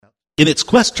In its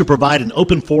quest to provide an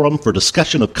open forum for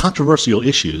discussion of controversial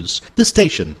issues, this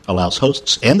station allows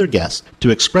hosts and their guests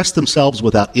to express themselves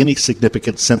without any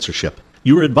significant censorship.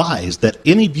 You are advised that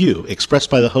any view expressed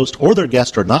by the host or their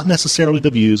guest are not necessarily the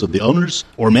views of the owners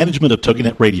or management of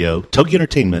TogiNet Radio, Togi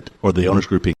Entertainment, or the Owners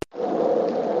Group Inc.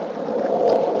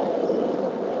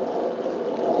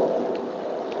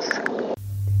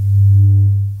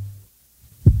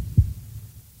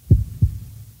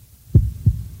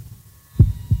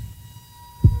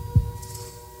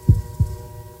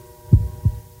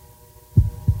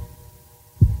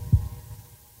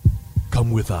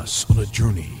 Come with us on a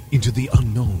journey into the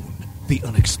unknown, the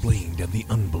unexplained, and the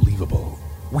unbelievable.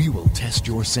 We will test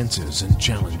your senses and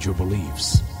challenge your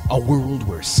beliefs. A world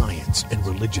where science and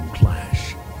religion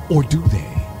clash. Or do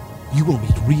they? You will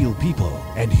meet real people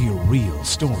and hear real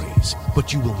stories,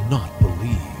 but you will not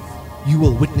believe. You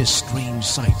will witness strange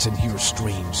sights and hear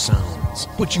strange sounds,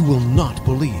 but you will not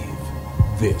believe.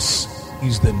 This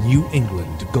is the New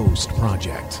England Ghost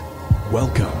Project.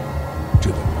 Welcome to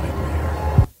the nightmare.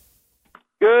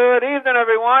 Good evening,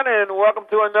 everyone, and welcome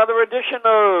to another edition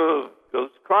of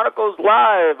Ghost Chronicles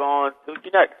Live on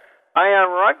TogiNet. I am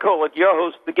Ron Kolick, your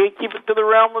host, the gatekeeper to the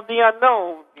realm of the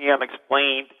unknown, the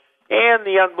unexplained, and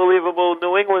the unbelievable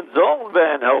New England's own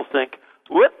Van Helsing.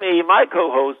 With me, my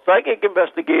co-host, psychic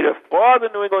investigator for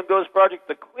the New England Ghost Project,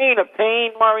 the Queen of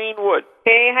Pain, Maureen Wood.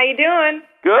 Hey, how you doing?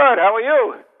 Good, how are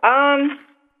you?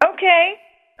 Okay.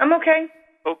 I'm okay.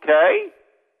 Okay.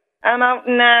 I'm out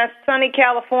in sunny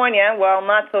California. Well,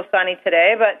 not so sunny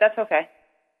today, but that's okay.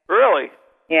 Really?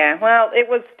 Yeah, well, it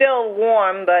was still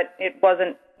warm, but it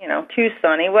wasn't, too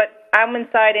sunny. But I'm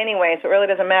inside anyway, so it really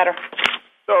doesn't matter.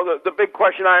 So the big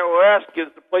question I will ask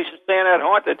is, the place you're staying at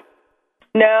haunted?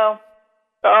 No.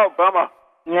 Oh, bummer.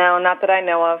 No, not that I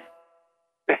know of.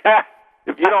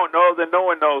 If you don't know, then no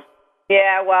one knows.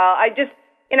 Yeah, well, I just,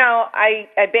 I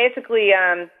basically,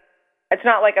 it's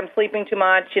not like I'm sleeping too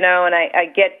much, and I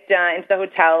get into the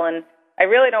hotel, and I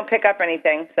really don't pick up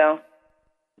anything, so.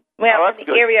 Well,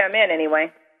 the area I'm in,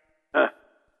 anyway.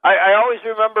 I always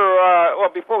remember,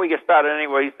 before we get started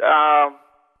anyways,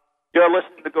 you're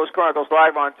listening to Ghost Chronicles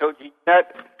Live on TogiNet.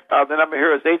 The number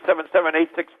here is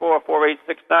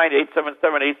 877-864-4869,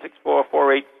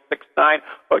 877-864-4869,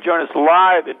 or join us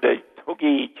live in the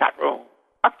Togi chat room.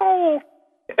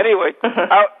 Anyway,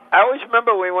 I always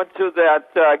remember we went to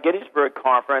that Gettysburg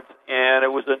conference, and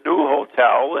it was a new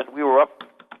hotel, and we were up,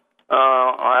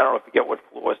 I don't know, forget what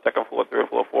floor, second floor, third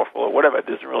floor, fourth floor, whatever, it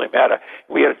doesn't really matter.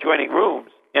 We had adjoining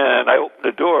rooms, and I opened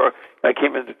the door, and I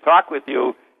came in to talk with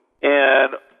you,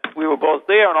 and we were both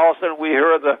there, and all of a sudden we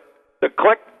heard the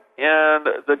click, and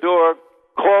the door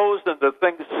closed, and the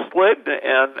thing slid,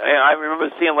 and I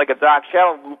remember seeing like a dark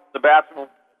shadow move from the bathroom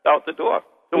out the door.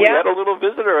 So we had a little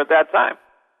visitor at that time.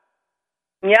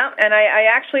 Yeah, and I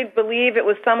actually believe it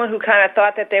was someone who kind of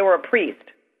thought that they were a priest.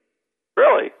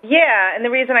 Really? Yeah, and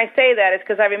the reason I say that is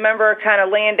because I remember kind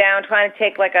of laying down, trying to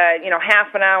take like a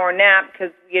half an hour nap because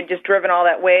we had just driven all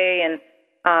that way, and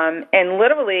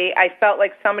literally I felt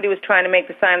like somebody was trying to make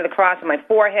the sign of the cross on my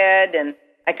forehead, and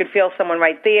I could feel someone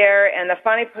right there. And the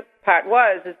funny part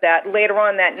is that later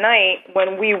on that night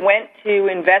when we went to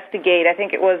investigate, I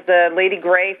think it was the Lady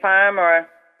Gray farm or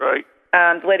right.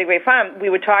 The Lady Gray farm, we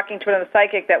were talking to another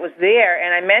psychic that was there,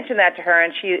 and I mentioned that to her,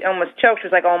 and she almost choked. She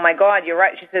was like, "Oh my God, you're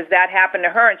right." She says that happened to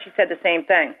her, and she said the same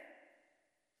thing.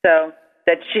 So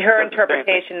that her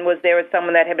interpretation was there was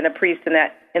someone that had been a priest in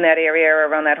that area or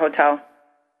around that hotel.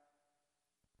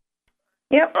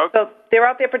 Yep. Okay. So they're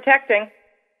out there protecting.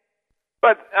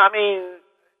 But I mean,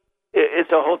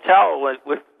 it's a hotel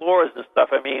with floors and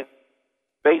stuff. I mean,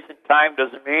 space and time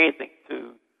doesn't mean anything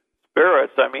to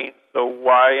spirits. I mean, so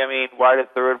why the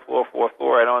third floor, fourth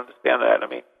floor? I don't understand that. I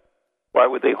mean, why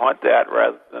would they haunt that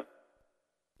rather than,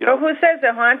 Well, who says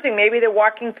they're haunting? Maybe they're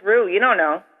walking through. You don't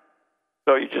know.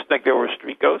 So you just think they were a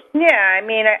street ghost? Yeah, I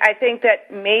mean, I think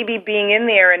that maybe being in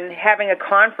there and having a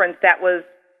conference that was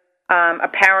a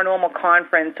paranormal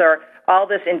conference, or all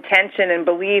this intention and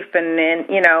belief and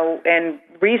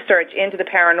research into the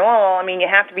paranormal. I mean, you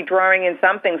have to be drawing in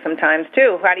something sometimes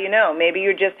too. How do you know? Maybe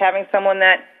you're just having someone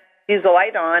that sees the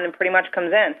light on and pretty much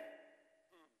comes in.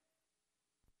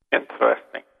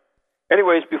 Interesting.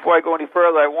 Anyways, before I go any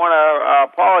further, I want to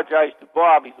apologize to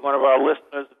Bob. He's one of our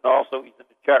listeners, and also he's in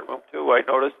the chat room too, I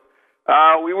noticed.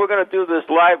 We were going to do this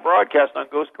live broadcast on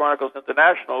Ghost Chronicles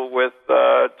International with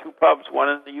two pubs, one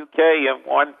in the UK and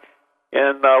one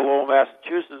in Lowell,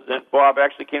 Massachusetts. And Bob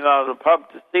actually came out of the pub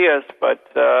to see us, but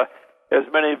as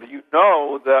many of you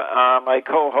know, my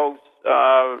co-host,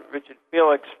 Richard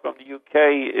Felix from the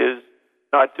UK, is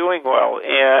not doing well.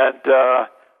 And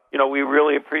we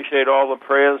really appreciate all the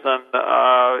prayers and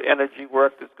energy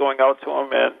work that's going out to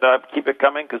him, and keep it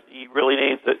coming because he really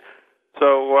needs it.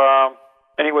 So,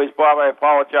 anyways, Bob, I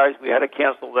apologize. We had to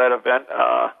cancel that event.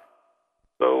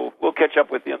 So we'll catch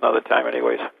up with you another time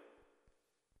anyways.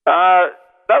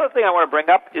 Another thing I want to bring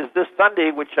up is this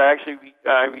Sunday, which I actually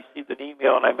received an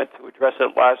email, and I meant to address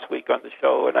it last week on the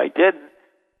show, and I didn't,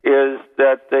 is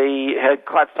that they had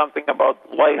caught something about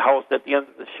Lighthouse at the end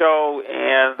of the show,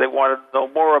 and they wanted to know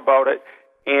more about it.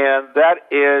 And that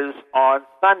is on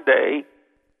Sunday,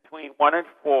 between 1 and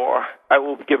 4, I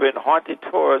will be giving haunted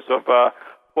tours of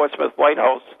Portsmouth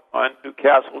Lighthouse on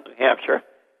Newcastle, New Hampshire.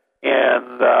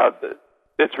 And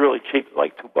it's really cheap,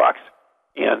 like $2.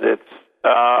 And it's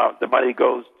the money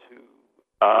goes to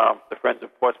the Friends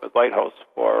of Portsmouth Lighthouse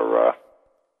for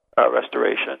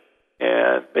restoration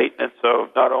and maintenance of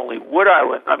not only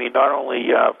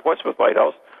Portsmouth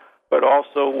Lighthouse, but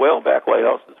also Whaleback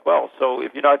Lighthouse as well. So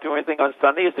if you're not doing anything on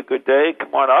Sunday, it's a good day.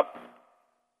 Come on up.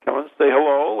 Come and say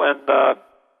hello, and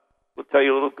we'll tell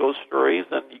you little ghost stories,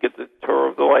 and you get the tour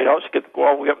of the lighthouse. You get to go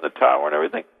all the way up in the tower and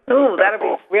everything. Ooh, that'll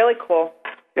be really cool.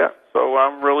 Yeah, so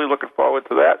I'm really looking forward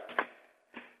to that.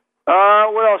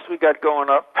 What else we got going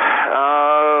up?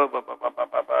 I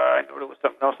know there was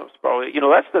something else I was probably...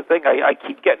 that's the thing. I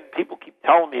keep getting... People keep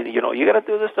telling me, you got to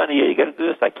do this on the air, you got to do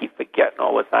this. I keep forgetting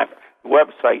all the time. The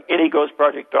website,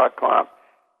 anyghostproject.com.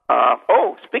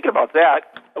 Speaking about that,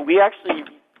 we actually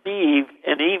received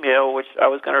an email, which I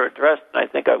was going to address, and I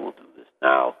think I will do this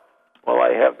now while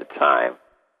I have the time.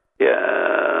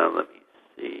 Yeah, let me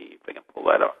see if I can pull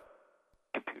that up.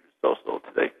 Computer's so slow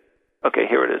today. Okay,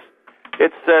 here it is.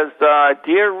 It says,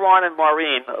 Dear Ron and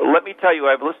Maureen, let me tell you,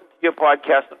 I've listened to your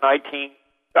podcast on iTunes,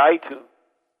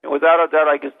 and without a doubt,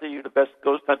 I consider you the best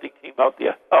ghost hunting team out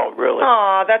there. Oh, really?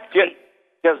 Oh, that's sweet.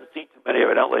 She hasn't seen too many,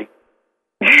 evidently.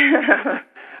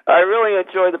 I really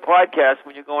enjoy the podcast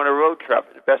when you go on a road trip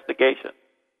investigation.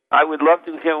 I would love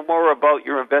to hear more about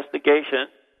your investigation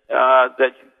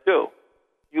that you do.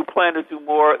 You plan to do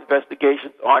more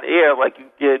investigations on air like you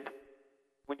did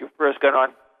when you first got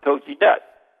on TogiNet.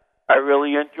 I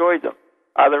really enjoyed them.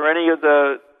 Are there any of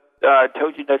the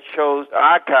TogiNet shows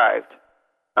archived?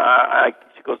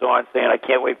 She goes on saying, I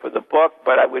can't wait for the book,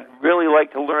 but I would really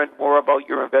like to learn more about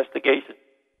your investigation.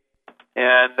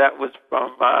 And that was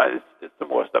from, it's some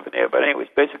more stuff in there, but anyways,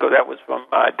 basically that was from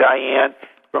Diane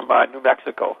from New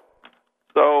Mexico.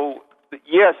 So,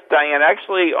 yes, Diane,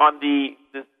 actually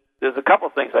there's a couple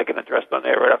things I can address on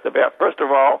there right off the bat. First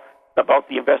of all, about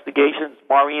the investigations,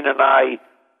 Maureen and I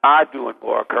are doing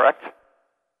more, correct?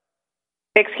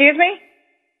 Excuse me?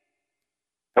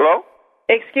 Hello?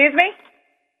 Excuse me?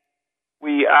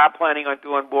 We are planning on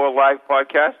doing more live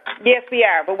podcasts? Yes, we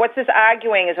are. But what's this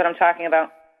arguing is what I'm talking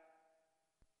about.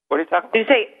 What are you talking about? Did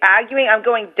you say arguing? I'm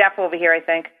going deaf over here, I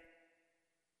think.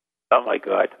 Oh, my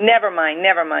God. Never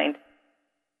mind.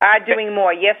 Arguing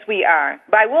more. Yes, we are.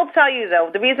 But I will tell you, though,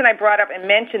 the reason I brought up and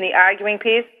mentioned the arguing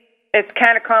piece, it's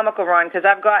kind of comical, Ron, because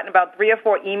I've gotten about 3 or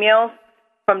 4 emails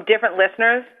from different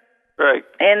listeners. Right.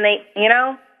 And they,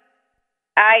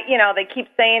 they keep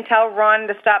saying, tell Ron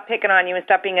to stop picking on you and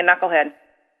stop being a knucklehead.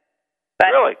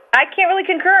 But really? I can't really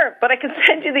concur, but I can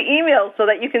send you the email so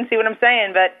that you can see what I'm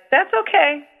saying, but that's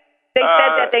okay. They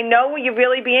said that they know you're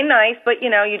really being nice, but,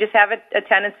 you just have a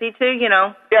tendency to,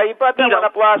 Yeah, you brought that one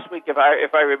up last week, if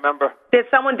I remember. There's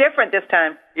someone different this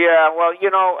time. Yeah, well,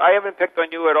 I haven't picked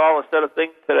on you at all instead of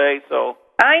things today, so...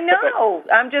 I know.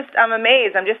 I'm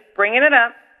amazed. I'm just bringing it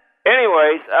up.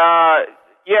 Anyways,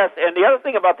 yes, and the other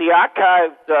thing about the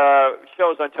archived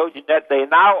shows on TogiNet, they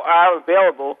now are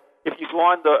available if you go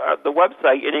on the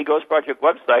website, Any Ghost Project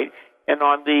website, and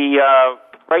on the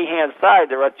right-hand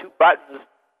side, there are 2 buttons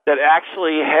that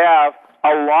actually have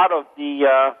a lot of the,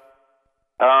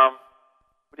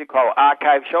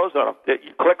 archive shows on them. That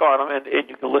you click on them and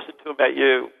you can listen to them at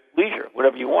your leisure,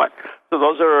 whatever you want. So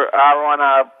those are on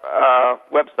our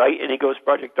website,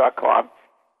 anyghostproject.com.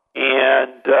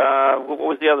 And what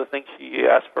was the other thing she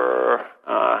asked for?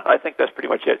 I think that's pretty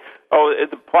much it. Oh,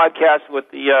 the podcast with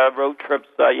the road trips,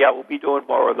 we'll be doing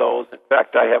more of those. In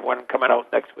fact, I have one coming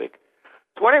out next week.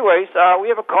 So anyways, we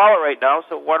have a caller right now,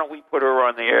 so why don't we put her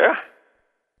on the air?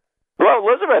 Hello,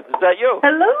 Elizabeth, is that you?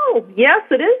 Hello. Yes,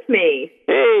 it is me.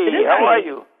 Hey, how are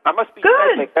you? I must be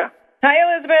good. Sick, huh? Hi,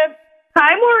 Elizabeth.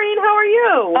 Hi, Maureen. How are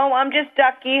you? Oh, I'm just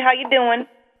ducky. How you doing?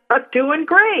 Doing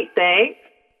great, thanks.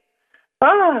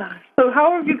 So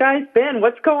how have you guys been?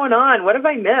 What's going on? What have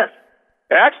I missed?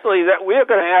 Actually, we're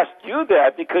going to ask you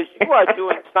that because you are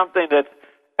doing something that's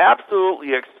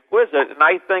absolutely exquisite, and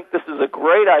I think this is a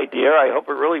great idea. I hope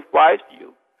it really flies to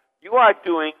you. You are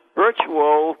doing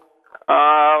virtual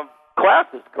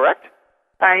classes, correct?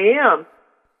 I am.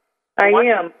 Why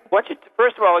don't you,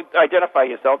 first of all, identify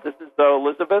yourself. This is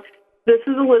Elizabeth. This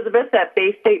is Elizabeth at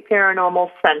Bay State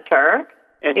Paranormal Center.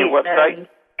 And your website?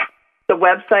 The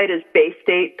website is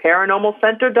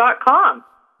baystateparanormalcenter.com.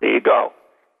 There you go.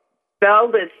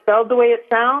 It's spelled the way it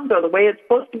sounds or the way it's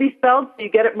supposed to be spelled, so you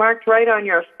get it marked right on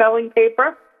your spelling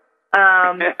paper.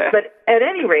 But at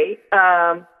any rate,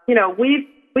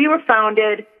 we were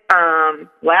founded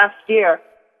last year,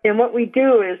 and what we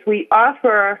do is we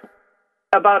offer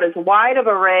about as wide of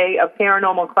array of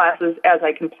paranormal classes as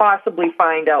I can possibly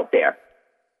find out there.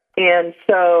 And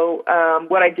so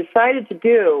what I decided to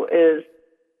do is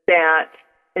that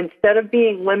instead of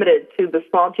being limited to the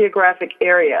small geographic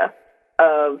area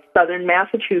of southern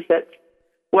Massachusetts,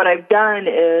 what I've done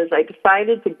is I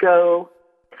decided to go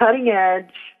cutting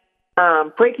edge,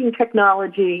 breaking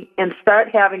technology, and start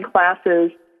having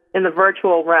classes in the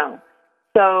virtual realm.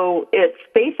 So it's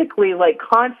basically like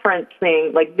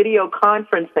conferencing, like video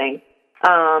conferencing.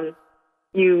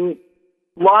 You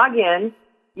log in,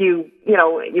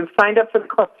 you've signed up for the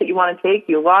class that you want to take,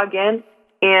 you log in,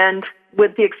 and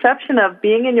with the exception of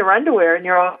being in your underwear in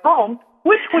your own home,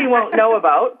 which we won't know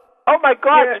about. Oh, my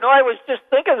God. I was just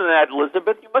thinking of that,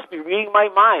 Elizabeth. You must be reading my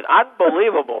mind.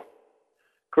 Unbelievable.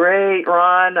 Great,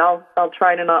 Ron. I'll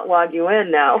try to not log you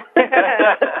in now.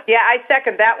 Yeah, I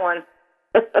second that one.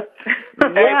 Hey,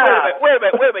 wait a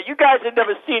minute. You guys have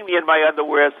never seen me in my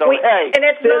underwear, so hey. And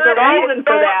there's a reason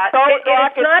for that.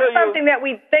 It's not something that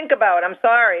we think about. I'm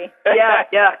sorry.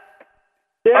 Yeah.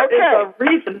 There is a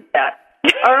reason for that.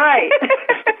 All right.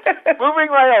 Moving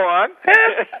right along.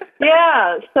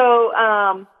 Yeah. So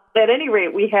at any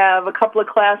rate, we have a couple of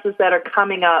classes that are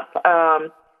coming up.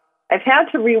 I've had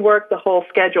to rework the whole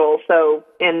schedule. So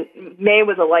in May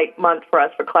was a light month for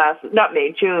us for classes. Not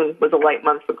May, June was a light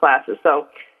month for classes. So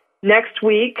next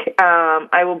week,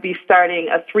 I will be starting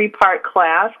a 3-part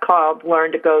class called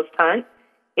Learn to Ghost Hunt.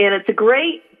 And it's a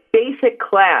great basic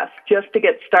class just to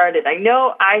get started. I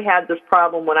know I had this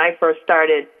problem when I first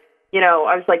started.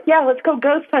 I was like, yeah, let's go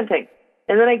ghost hunting.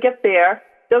 And then I get there.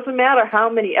 Doesn't matter how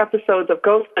many episodes of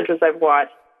Ghost Hunters I've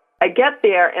watched. I get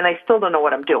there, and I still don't know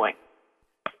what I'm doing.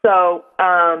 So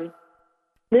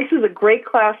this is a great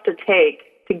class to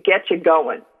take to get you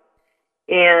going.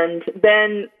 And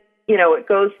then, it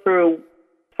goes through,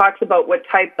 talks about what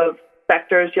type of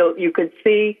sectors you could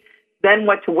see, then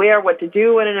what to wear, what to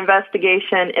do in an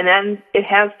investigation, and then it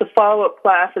has the follow-up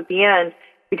class at the end,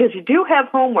 because you do have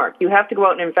homework. You have to go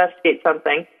out and investigate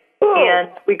something. Ooh. And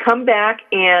we come back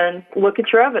and look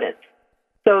at your evidence.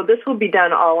 So this will be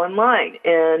done all online.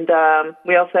 And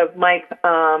we also have Mike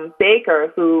Baker,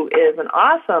 who is an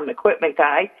awesome equipment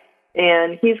guy,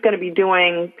 and he's going to be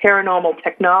doing paranormal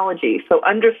technology, so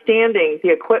understanding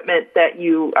the equipment that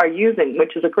you are using,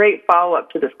 which is a great follow-up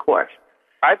to this course.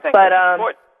 I think that's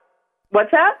important.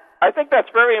 What's that? I think that's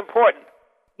very important.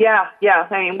 Yeah.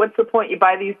 I mean, what's the point? You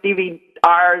buy these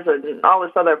DVRs and all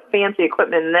this other fancy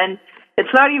equipment, and then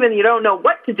it's not even, you don't know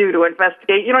what to do to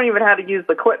investigate. You don't even know how to use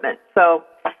the equipment. So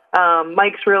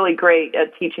Mike's really great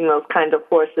at teaching those kinds of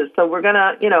courses. So we're going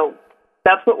to,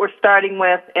 that's what we're starting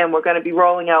with, and we're going to be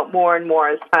rolling out more and more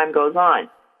as time goes on.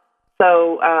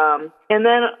 So, and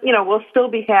then, we'll still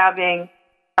be having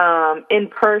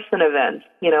in-person events.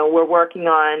 We're working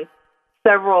on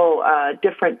several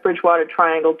different Bridgewater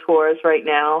Triangle tours right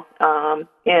now.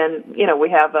 And, we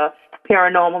have a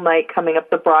paranormal night coming up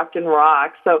the Brockton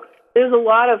Rock. So there's a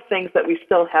lot of things that we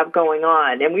still have going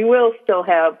on. And we will still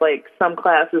have, some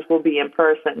classes will be in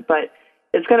person, but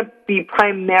it's going to be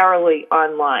primarily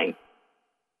online.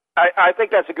 I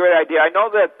think that's a great idea. I know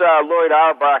that Lloyd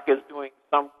Auerbach is doing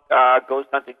some ghost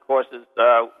hunting courses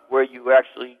where you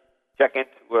actually check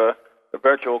into a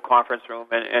virtual conference room,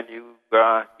 and you,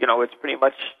 it's pretty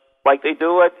much like they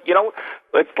do at,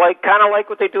 it's kind of like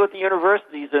what they do at the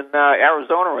universities in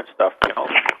Arizona and stuff,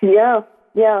 Yeah.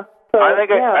 So, I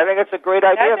think it's a great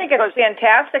idea. I think it's a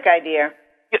fantastic idea.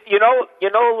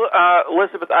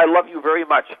 Elizabeth, I love you very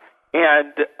much,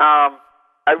 and I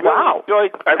really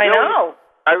enjoyed. I know.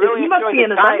 I really he must be in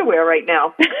his underwear right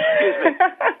now. Excuse me.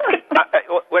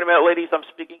 Wait a minute, ladies. I'm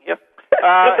speaking here.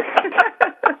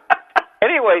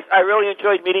 Anyways, I really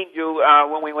enjoyed meeting you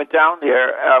when we went down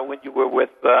there, when you were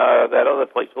with that other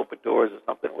place, Open Doors or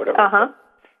something, whatever. Uh-huh.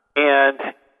 And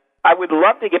I would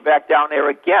love to get back down there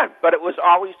again, but it was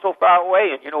always so far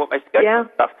away, and with my schedule and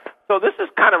stuff. So this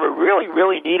is kind of a really,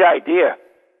 really neat idea.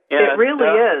 And, it really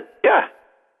is. Yeah.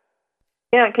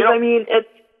 Yeah, because, it's,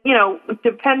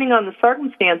 depending on the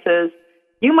circumstances,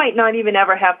 you might not even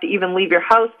ever have to even leave your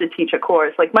house to teach a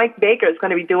course. Like Mike Baker is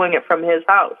going to be doing it from his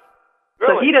house.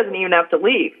 Really? So he doesn't even have to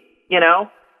leave,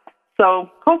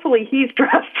 So hopefully he's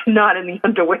dressed, not in the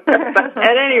underwear. But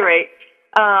at any rate,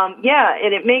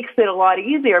 and it makes it a lot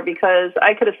easier because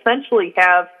I could essentially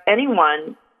have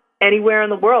anyone, anywhere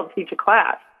in the world, teach a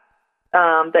class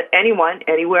that anyone,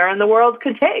 anywhere in the world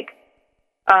could take.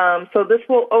 So this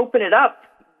will open it up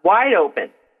wide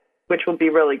open, which will be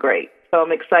really great. So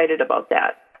I'm excited about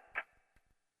that.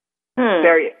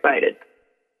 Very excited.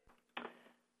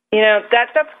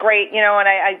 That's great, and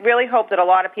I really hope that a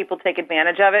lot of people take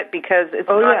advantage of it because it's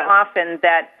not often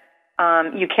that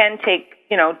you can take,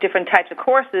 different types of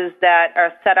courses that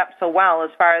are set up so well as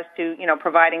far as to,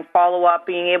 providing follow-up,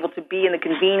 being able to be in the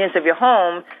convenience of your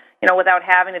home, without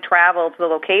having to travel to the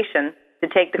location to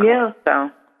take the course. So.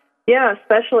 Yeah,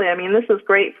 especially, this is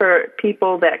great for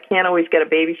people that can't always get a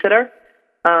babysitter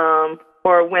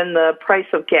or when the price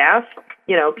of gas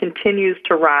continues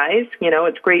to rise,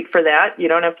 it's great for that. You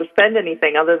don't have to spend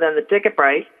anything other than the ticket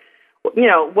price.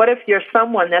 What if you're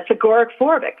someone that's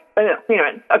agoraphobic, and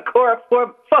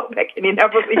you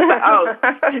never leave the house,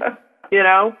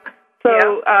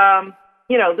 So,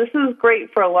 this is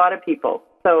great for a lot of people.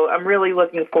 So I'm really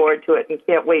looking forward to it and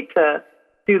can't wait to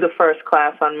do the first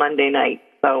class on Monday night.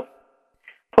 So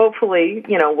hopefully,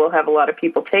 we'll have a lot of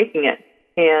people taking it.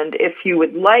 And if you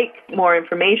would like more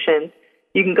information,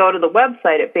 you can go to the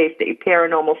website at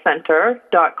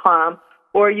BayStateParanormalCenter.com,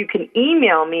 or you can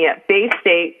email me at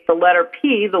BayState, the letter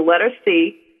P, the letter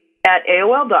C, at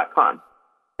AOL.com,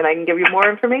 and I can give you more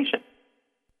information.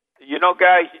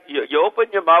 Guys, you open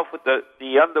your mouth with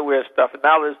the underwear stuff, and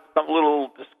now there's some little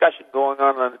discussion going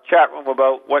on in the chat room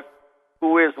about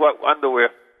who is what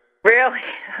underwear. Really?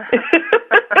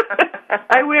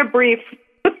 I wear briefs.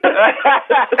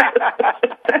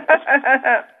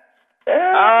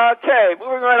 Okay,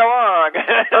 moving right along.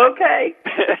 Okay.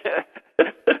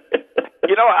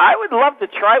 I would love to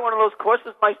try one of those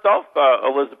courses myself,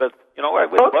 Elizabeth. I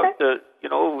would love to,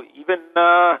 even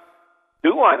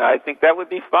do one. I think that would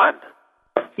be fun.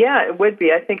 Yeah, it would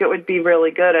be. I think it would be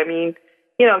really good.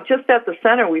 Just at the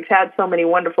center, we've had so many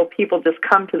wonderful people just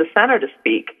come to the center to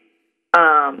speak.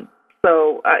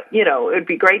 It would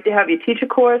be great to have you teach a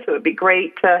course. It would be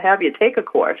great to have you take a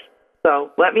course.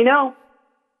 So let me know.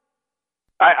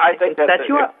 I think that's set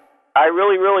you up. I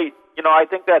really, really, I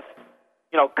think that's,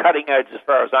 cutting edge as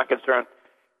far as I'm concerned.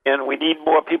 And we need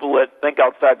more people that think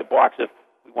outside the box if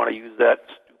we want to use that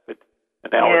stupid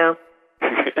analogy.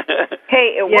 Yeah.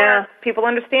 Hey, it works. People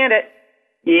understand it.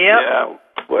 Yep. Yeah,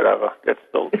 whatever. That's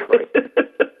so crazy.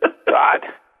 God.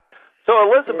 So,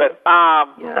 Elizabeth,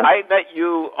 I met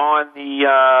you on the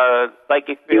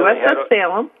psychic field. USS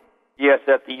Salem. Yes,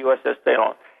 at the USS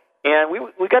Salem. And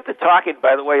we got to talking,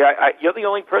 by the way. You're the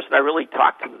only person I really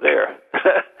talked to there.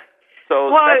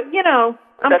 So I'm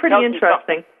pretty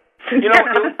interesting.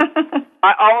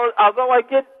 Although I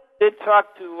did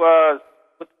talk to,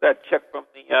 what's that chick from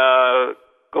the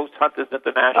Ghost Hunters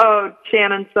International? Oh,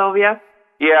 Shannon Sylvia?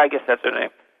 Yeah, I guess that's her name.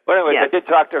 But anyways, I did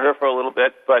talk to her for a little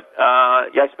bit, but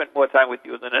I spent more time with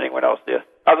you than anyone else there,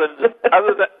 other than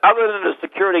the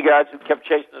security guards who kept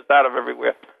chasing us out of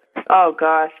everywhere. Oh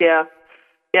gosh, yeah,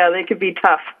 they could be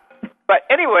tough. But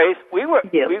anyways, we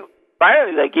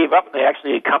finally they gave up and they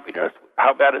actually accompanied us.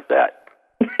 How bad is that?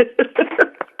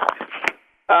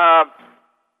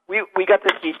 We got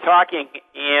to be talking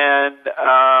and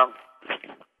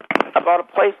about a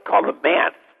place called the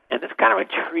Manse, and this kind of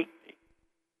intrigued me.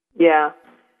 Yeah.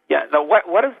 Yeah. Now,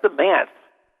 what is the Manse?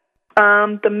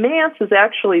 The Manse is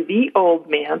actually the old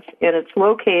Manse, and it's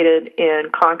located in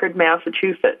Concord,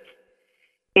 Massachusetts.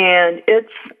 And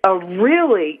it's a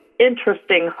really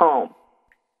interesting home.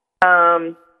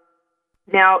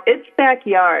 Now, its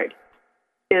backyard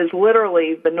is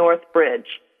literally the North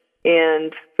Bridge.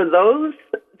 And for those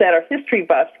that are history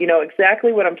buffs, you know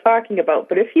exactly what I'm talking about.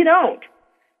 But if you don't,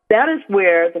 that is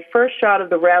where the first shot of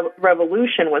the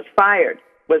Revolution was fired,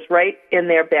 was right in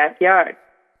their backyard.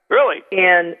 Really?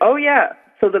 And, oh, yeah.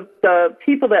 So the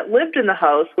people that lived in the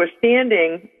house were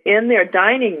standing in their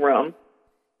dining room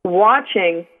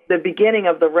watching the beginning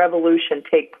of the Revolution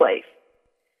take place.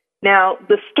 Now,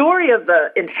 the story of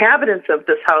the inhabitants of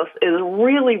this house is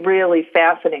really, really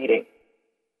fascinating.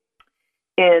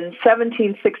 In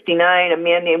 1769, a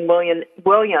man named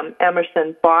William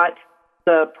Emerson bought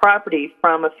the property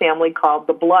from a family called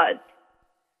the Bloods.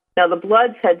 Now, the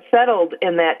Bloods had settled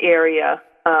in that area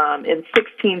in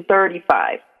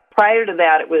 1635. Prior to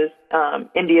that, it was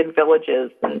Indian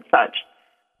villages and such.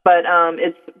 But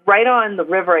it's right on the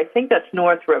river. I think that's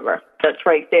North River. That's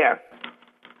right there.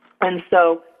 And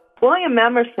so William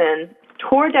Emerson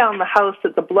tore down the house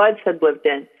that the Bloods had lived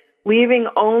in, leaving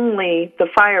only the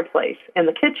fireplace and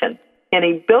the kitchen. And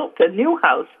he built a new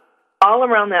house all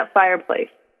around that fireplace.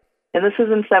 and this is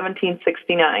in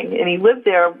 1769. And he lived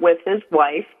there with his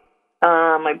wife.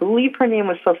 I believe her name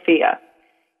was Sophia.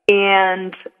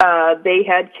 And they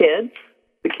had kids.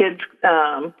 The kids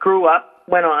grew up,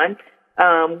 went on.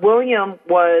 William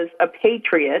was a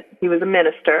patriot. He was a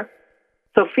minister.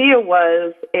 Sophia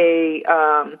was a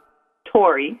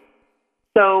Tory.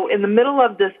 So in the middle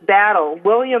of this battle,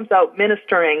 William's out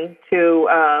ministering to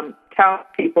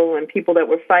townspeople and people that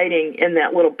were fighting in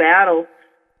that little battle,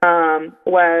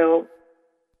 while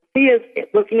Sophia's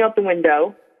looking out the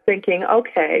window thinking,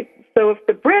 okay, so if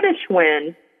the British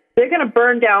win, they're going to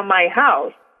burn down my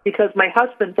house because my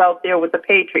husband's out there with the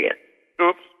Patriots.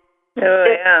 Oops. Oh,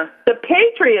 yeah. The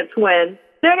Patriots win,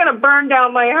 they're going to burn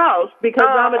down my house because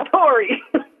I'm a Tory.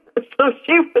 So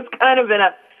she was kind of in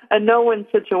a no-win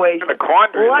situation. In a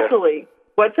quandary. Luckily.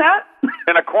 What's that?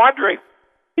 In a quandary.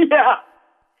 Yeah.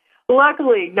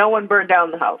 Luckily, no one burned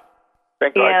down the house.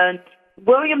 Thank God. And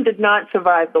William did not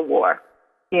survive the war,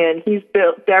 and he's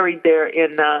buried there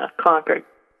in Concord.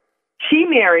 She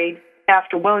married,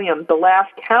 after William, the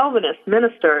last Calvinist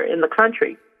minister in the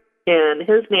country, and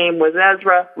his name was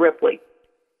Ezra Ripley.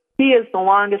 He is the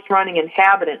longest-running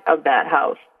inhabitant of that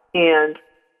house, and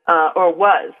or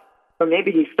was, or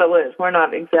maybe he still is. We're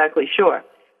not exactly sure.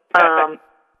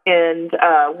 And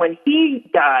when he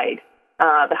died,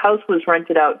 the house was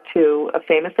rented out to a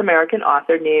famous American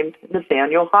author named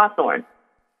Nathaniel Hawthorne.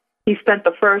 He spent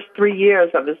the first 3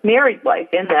 years of his married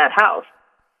life in that house,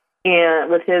 and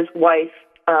with his wife.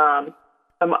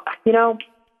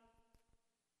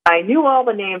 I knew all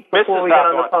the names before Mrs. we got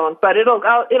on the phone, but it'll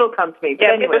come to me. But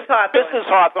Yeah, anyway, Mrs.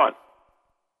 Hawthorne.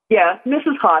 Yeah,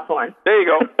 Mrs. Hawthorne. There you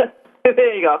go.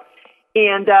 There you go.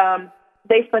 And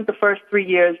they spent the first 3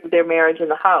 years of their marriage in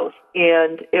the house,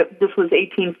 and this was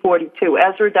 1842.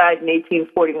 Ezra died in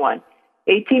 1841.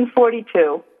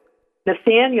 1842,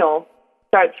 Nathaniel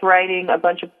starts writing a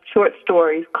bunch of short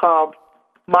stories called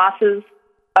Mosses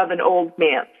of an Old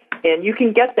Manse, and you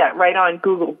can get that right on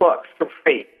Google Books for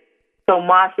free. So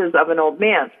Mosses of an Old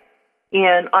Manse.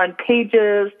 And on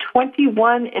pages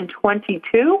 21 and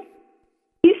 22,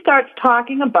 he starts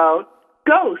talking about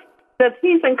ghosts that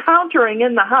he's encountering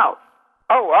in the house.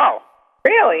 Oh, wow.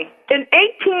 Really? In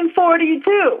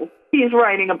 1842, he's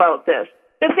writing about this.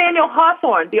 Nathaniel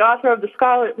Hawthorne, the author of The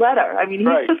Scarlet Letter. I mean,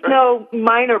 he's just no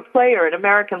minor player in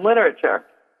American literature.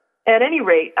 At any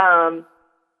rate,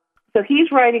 so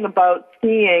he's writing about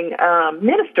seeing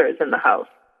ministers in the house.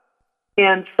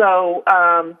 And so,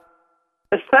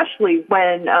 especially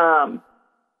when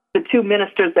the two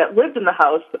ministers that lived in the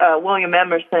house, William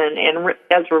Emerson and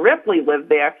Ezra Ripley, lived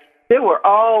there were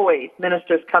always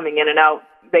ministers coming in and out.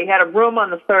 They had a room on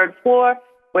the third floor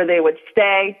where they would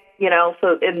stay,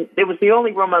 and it was the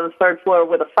only room on the third floor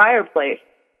with a fireplace,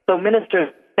 so ministers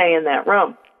stay in that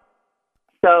room.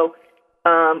 So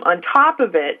on top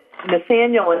of it,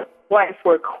 Nathaniel and his wife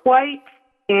were quite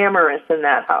amorous in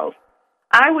that house.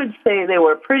 I would say they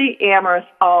were pretty amorous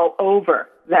all over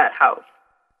that house.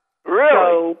 Really?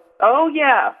 So, oh,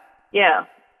 yeah.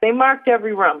 They marked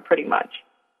every room pretty much.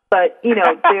 But,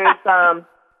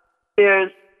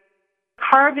 there's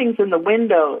carvings in the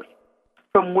windows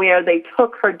from where they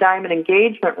took her diamond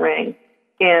engagement ring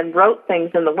and wrote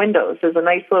things in the windows. There's a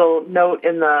nice little note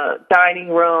in the dining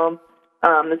room.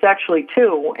 There's actually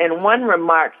two, and one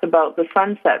remarks about the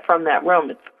sunset from that room.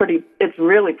 It's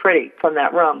really pretty from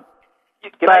that room.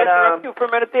 Can I interrupt you for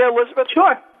a minute there, Elizabeth?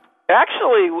 Sure.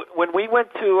 Actually, when we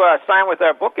went to sign with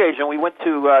our book agent, we went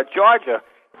to Georgia.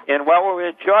 And while we were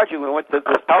in Georgia, we went to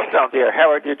this house down there,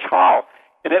 Heritage Hall.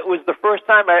 And it was the first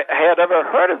time I had ever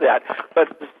heard of that. But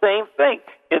it's the same thing,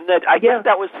 in that I guess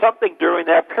that was something during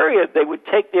that period. They would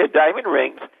take their diamond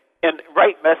rings and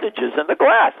write messages in the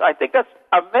glass. I think that's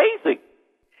amazing.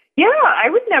 Yeah, I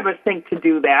would never think to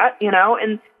do that,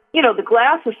 and the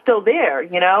glass is still there,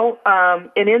 and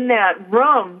in that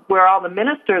room where all the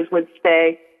ministers would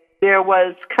stay, there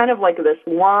was kind of like this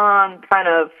long kind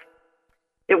of,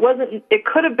 it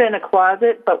could have been a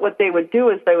closet, but what they would do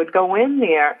is they would go in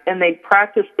there and they'd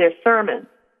practice their sermons.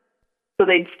 So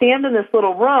they'd stand in this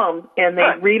little room and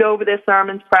they'd read over their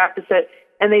sermons, practice it,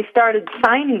 and they started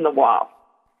signing the wall.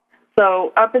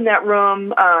 So up in that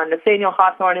room, Nathaniel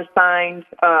Hawthorne is signed,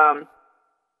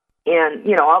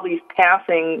 and, all these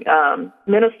passing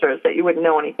ministers that you wouldn't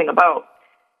know anything about.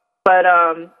 But,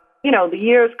 the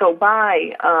years go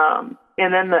by,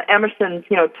 and then the Emersons,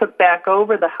 took back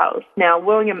over the house. Now,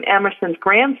 William Emerson's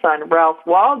grandson, Ralph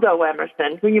Waldo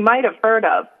Emerson, who you might have heard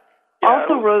of,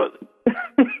 also wrote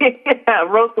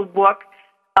the book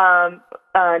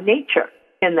Nature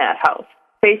in that house,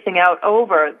 facing out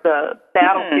over the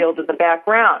battlefield in the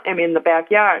the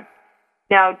backyard.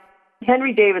 Now,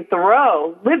 Henry David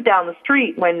Thoreau lived down the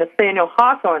street when Nathaniel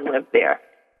Hawthorne lived there.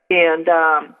 And,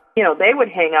 they would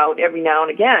hang out every now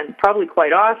and again, probably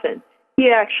quite often. He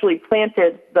actually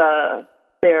planted their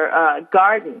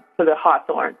garden for the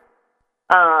Hawthorne.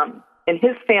 And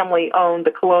his family owned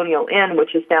the Colonial Inn,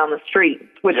 which is down the street,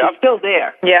 which is still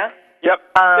there. Yeah. Yep.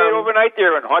 Stayed overnight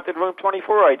there in Haunted Room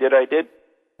 24. I did.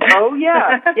 Oh,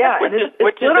 yeah. which is in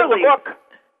literally, the book.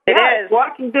 It is. It's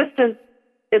walking distance.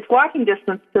 It's walking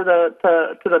distance to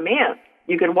the manse.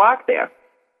 You could walk there.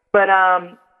 But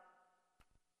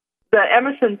the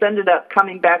Emersons ended up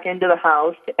coming back into the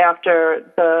house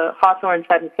after the Hawthornes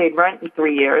hadn't paid rent in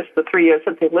 3 years, the 3 years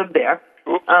that they lived there.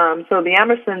 So the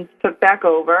Emersons took back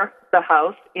over the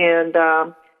house and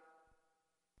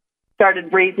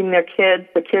started raising their kids.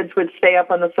 The kids would stay up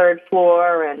on the third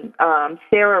floor, and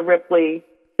Sarah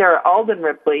Alden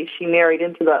Ripley, she married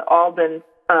into the Alden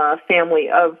family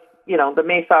of, the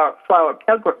Mayflower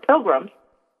Pilgrims,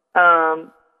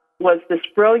 was this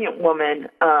brilliant woman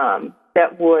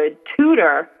that would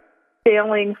tutor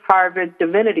failing Harvard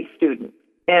divinity students,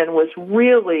 and was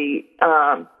really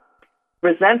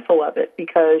resentful of it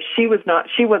because she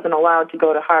wasn't allowed to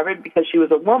go to Harvard because she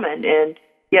was a woman, and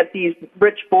yet these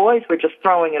rich boys were just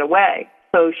throwing it away.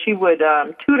 So she would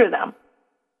tutor them.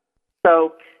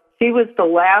 So she was the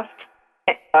last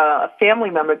family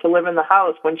member to live in the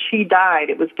house. When she died,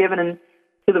 it was given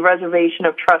to the Reservation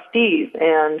of Trustees,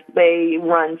 and they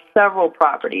run several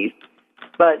properties,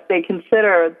 but they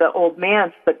consider the Old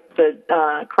Manse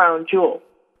the crown jewel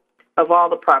of all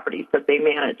the properties that they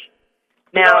manage.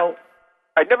 Now,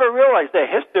 I never realized that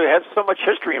history has so much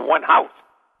history in one house.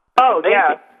 Oh,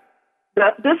 yeah.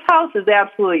 This house is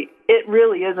it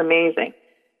really is amazing.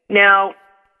 Now,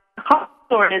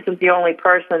 Hawthorne isn't the only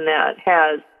person that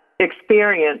has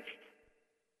experienced,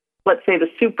 let's say, the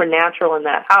supernatural in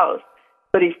that house,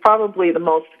 but he's probably the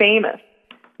most famous.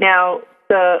 Now,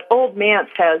 the Old Manse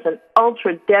has an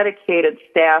ultra-dedicated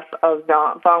staff of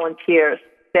volunteers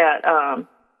that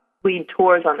lead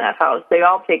tours on that house. They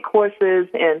all take courses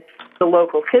in the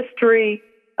local history.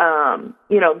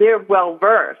 They're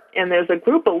well-versed. And there's a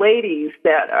group of ladies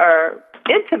that are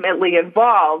intimately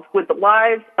involved with the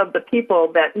lives of the people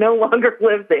that no longer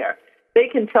live there. They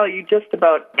can tell you just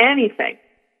about anything.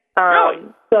 Really?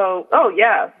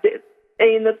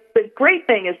 The great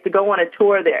thing is to go on a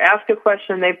tour there, ask a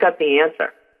question, they've got the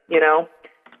answer,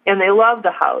 and they love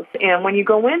the house. And when you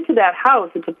go into that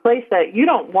house, it's a place that you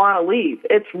don't want to leave.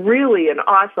 It's really an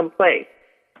awesome place.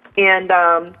 And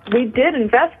we did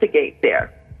investigate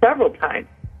there several times.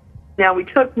 Now, we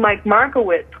took Mike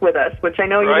Markowitz with us, which I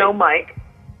know you know Mike,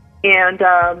 and,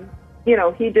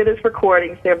 he did his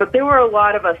recordings there, but there were a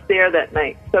lot of us there that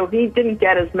night, so he didn't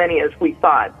get as many as we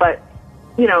thought. But,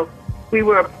 we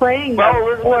were playing... Well,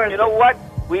 Elizabeth, you know what?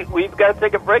 We've got to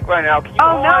take a break right now. Can you go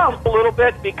on just a little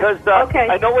bit? Because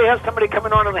I know we have somebody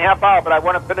coming on in a half hour, but I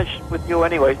want to finish with you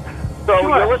anyway. So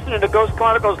you're listening to Ghost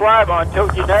Chronicles Live on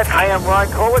TogiNet. I am Ron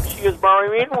Kolick. She is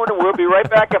Maureen Meanwood, and we'll be right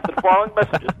back after the following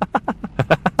messages.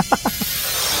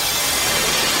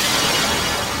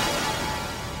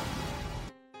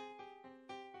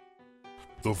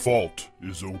 The vault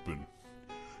is open.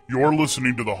 You're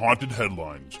listening to The Haunted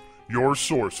Headlines, your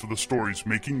source for the stories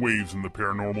making waves in the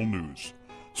paranormal news.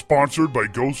 Sponsored by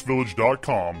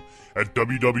GhostVillage.com at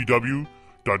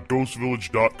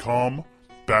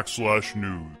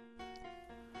www.ghostvillage.com/news.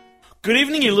 Good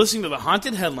evening, you're listening to The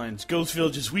Haunted Headlines, Ghost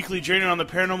Village's weekly journey on the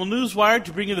Paranormal Newswire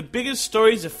to bring you the biggest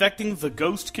stories affecting the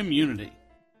ghost community.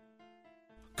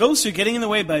 Ghosts are getting in the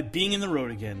way by being in the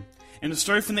road again. In a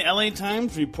story from the LA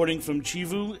Times reporting from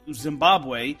Chivu,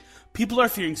 Zimbabwe, people are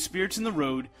fearing spirits in the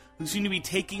road who seem to be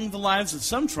taking the lives of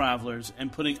some travelers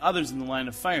and putting others in the line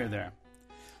of fire there.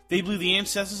 They believe the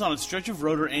ancestors on a stretch of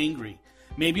road are angry,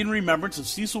 maybe in remembrance of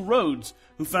Cecil Rhodes,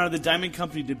 who founded the diamond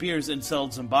company De Beers in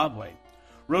South Zimbabwe.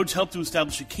 Rhodes helped to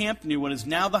establish a camp near what is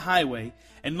now the highway,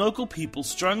 and local people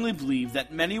strongly believe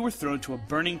that many were thrown to a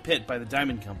burning pit by the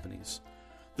diamond companies.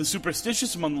 The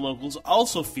superstitious among the locals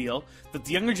also feel that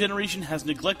the younger generation has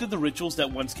neglected the rituals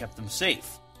that once kept them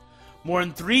safe. More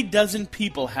than 36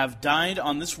 people have died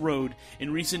on this road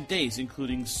in recent days,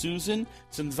 including Susan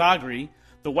Tsvangirai,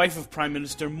 the wife of Prime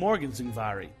Minister Morgan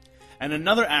Tsvangirai, and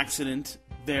another accident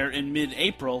there in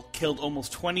mid-April killed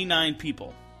almost 29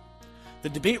 people. The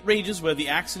debate rages whether the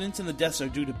accidents and the deaths are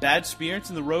due to bad spirits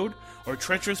in the road or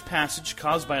treacherous passage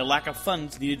caused by a lack of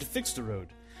funds needed to fix the road.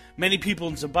 Many people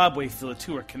in Zimbabwe feel the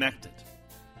two are connected.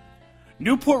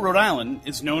 Newport, Rhode Island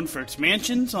is known for its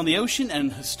mansions on the ocean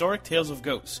and historic tales of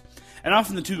ghosts, and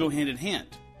often the two go hand in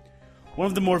hand. One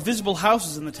of the more visible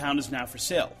houses in the town is now for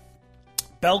sale.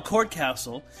 Belcourt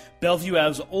Castle, Bellevue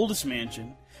Ave's oldest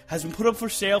mansion, has been put up for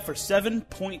sale for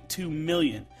 $7.2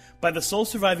 million by the sole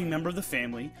surviving member of the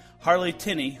family, Harley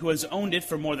Tinney, who has owned it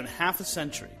for more than half a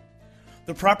century.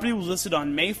 The property was listed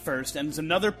on May 1st and is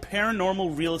another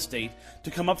paranormal real estate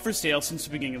to come up for sale since the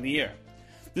beginning of the year.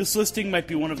 This listing might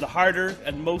be one of the harder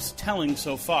and most telling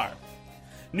so far.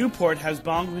 Newport has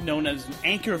long been known as an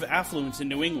anchor of affluence in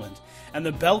New England, and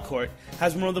the Belcourt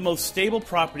has one of the most stable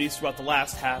properties throughout the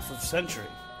last half of a century.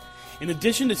 In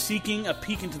addition to seeking a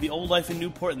peek into the old life in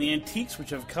Newport and the antiques which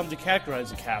have come to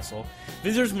characterize the castle,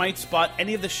 visitors might spot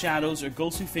any of the shadows or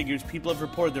ghostly figures people have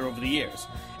reported there over the years,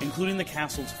 including the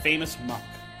castle's famous monk.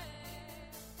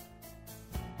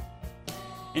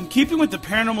 In keeping with the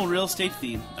paranormal real estate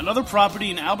theme, another property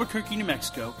in Albuquerque, New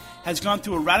Mexico has gone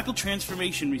through a radical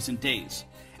transformation in recent days,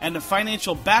 and the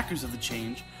financial backers of the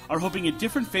change are hoping a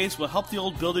different face will help the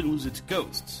old building lose its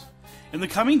ghosts. In the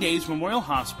coming days, Memorial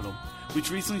Hospital, which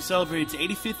recently celebrated its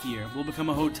 85th year, will become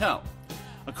a hotel.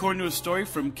 According to a story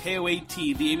from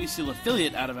KOAT, the ABC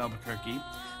affiliate out of Albuquerque,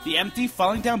 the empty,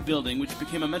 falling-down building, which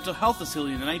became a mental health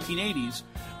facility in the 1980s,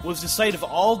 was the site of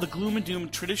all the gloom and doom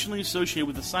traditionally associated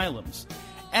with asylums,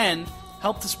 and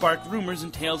helped to spark rumors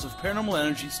and tales of paranormal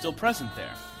energy still present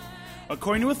there.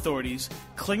 According to authorities,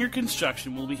 Klinger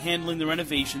Construction will be handling the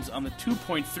renovations on the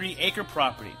 2.3-acre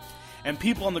property, and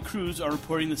people on the cruise are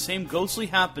reporting the same ghostly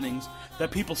happenings that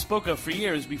people spoke of for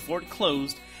years before it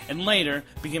closed and later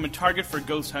became a target for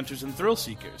ghost hunters and thrill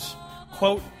seekers.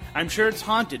 Quote, "I'm sure it's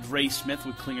haunted," Ray Smith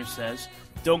with Klinger says.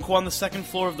 "Don't go on the second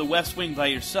floor of the West Wing by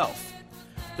yourself."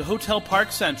 The Hotel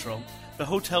Park Central, the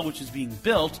hotel which is being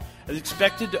built, is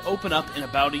expected to open up in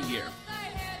about a year.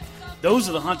 Those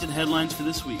are the haunted headlines for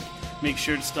this week. Make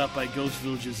sure to stop by Ghost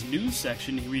Village's news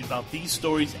section to read about these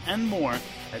stories and more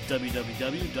at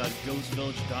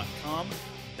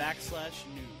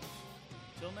www.ghostvillage.com/news.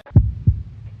 Till next.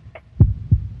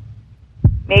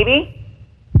 Maybe.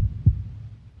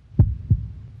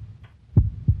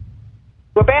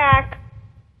 We're back.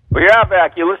 We are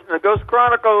back. You listen to Ghost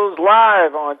Chronicles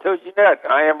live on TogiNet.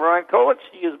 I am Ron Kolich.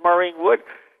 She is Maureen Wood.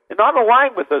 And on the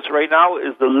line with us right now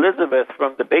is Elizabeth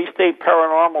from the Bay State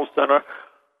Paranormal Center,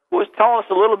 who is telling us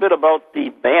a little bit about the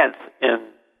Manse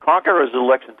in Concord, or is it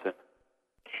Lexington?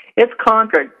 It's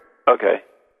Concord. Okay.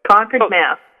 Concord,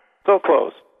 Mass. So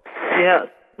close. Yes.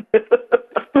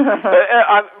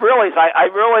 I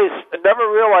never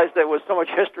realized there was so much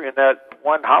history in that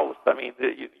one house. I mean,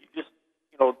 you just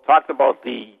talked about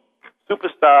the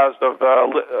superstars of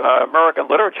American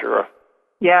literature.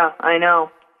 Yeah, I know.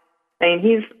 I mean,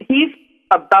 he's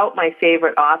about my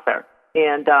favorite author,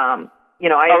 and I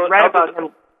read about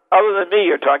him. Other than me,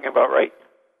 you're talking about, right?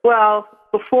 Well,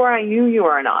 before I knew you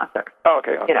were an author. Oh,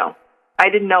 okay. I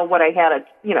didn't know what I had a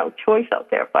choice out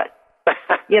there, but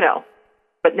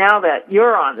but now that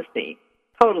you're on the scene,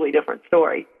 totally different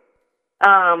story.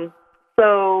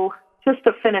 So just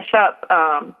to finish up,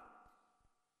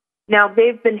 now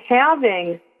they've been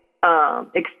having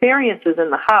experiences in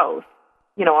the house,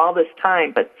 all this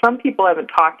time, but some people haven't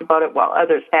talked about it while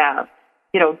others have.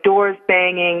 Doors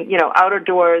banging, outer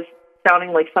doors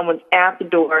sounding like someone's at the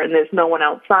door and there's no one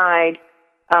outside,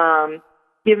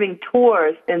 giving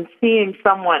tours and seeing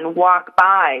someone walk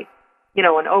by,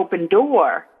 an open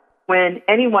door when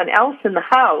anyone else in the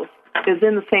house is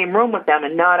in the same room with them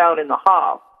and not out in the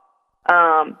hall.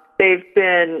 They've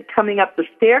been coming up the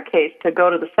staircase to go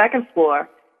to the second floor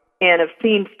and have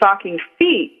seen stalking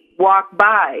feet walk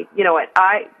by, at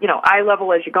eye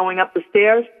level as you're going up the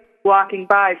stairs, walking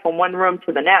by from one room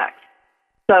to the next.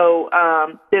 So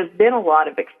there's been a lot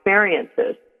of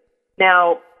experiences.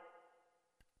 Now,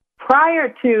 prior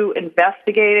to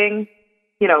investigating,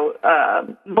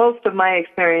 most of my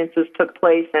experiences took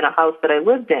place in a house that I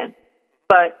lived in.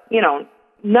 But,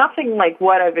 nothing like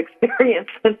what I've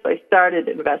experienced since I started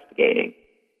investigating.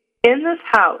 In this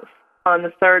house on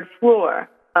the third floor,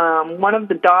 one of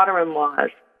the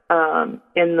daughter-in-laws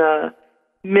in the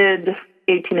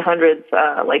mid-1800s,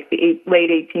 like the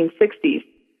late 1860s,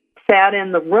 sat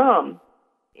in the room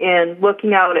and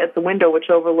looking out at the window which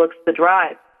overlooks the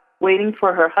drive, waiting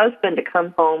for her husband to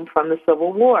come home from the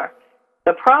Civil War.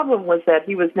 The problem was that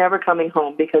he was never coming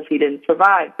home because he didn't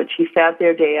survive, but she sat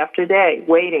there day after day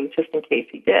waiting just in case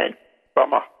he did.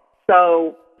 Bummer.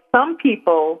 So some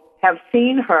people have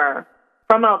seen her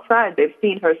from outside. They've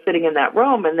seen her sitting in that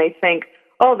room, and they think,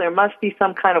 oh, there must be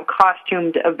some kind of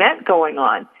costumed event going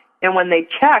on. And when they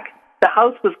check, the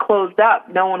house was closed up.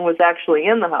 No one was actually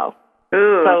in the house.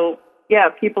 Ooh. So, yeah,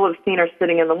 people have seen her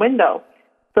sitting in the window.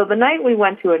 So the night we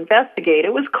went to investigate,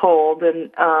 it was cold,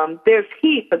 and there's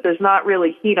heat, but there's not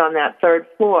really heat on that third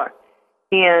floor.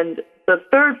 And the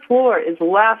third floor is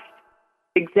left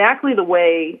exactly the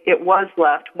way it was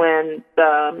left when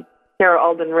Sarah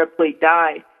Alden Ripley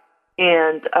died.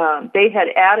 And they had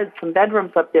added some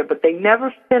bedrooms up there, but they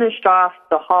never finished off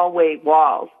the hallway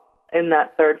walls in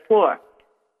that third floor.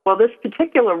 Well, this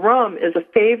particular room is a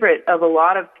favorite of a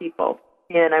lot of people,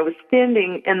 and I was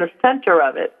standing in the center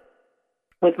of it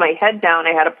with my head down.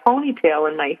 I had a ponytail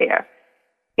in my hair,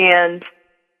 and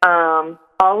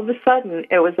all of a sudden,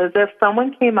 it was as if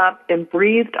someone came up and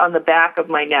breathed on the back of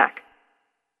my neck.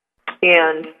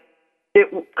 And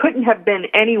it couldn't have been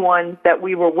anyone that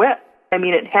we were with. I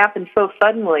mean, it happened so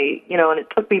suddenly, and it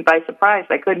took me by surprise.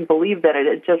 I couldn't believe that it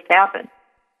had just happened.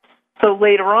 So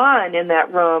later on in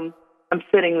that room, I'm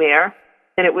sitting there,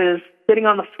 and it was sitting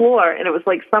on the floor, and it was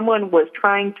like someone was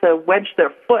trying to wedge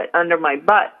their foot under my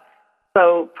butt.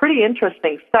 So pretty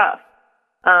interesting stuff.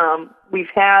 We've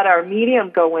had our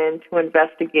medium go in to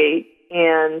investigate,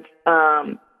 and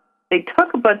they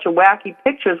took a bunch of wacky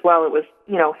pictures while it was,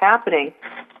 happening.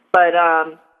 But,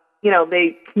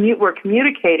 they were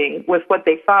communicating with what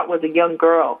they thought was a young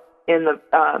girl in the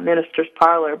minister's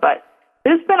parlor. But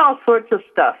there's been all sorts of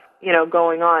stuff,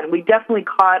 going on. We definitely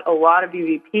caught a lot of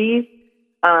EVPs.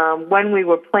 When we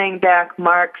were playing back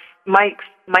Mike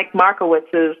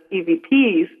Markowitz's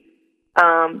EVPs,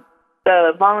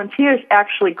 the volunteers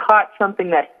actually caught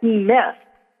something that he missed.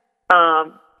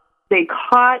 They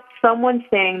caught someone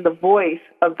saying the voice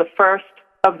of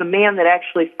the man that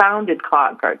actually founded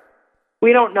Concord.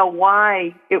 We don't know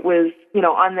why it was,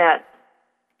 on that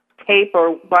tape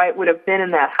or why it would have been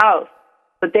in that house,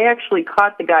 but they actually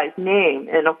caught the guy's name,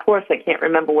 and of course I can't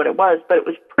remember what it was, but it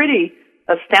was pretty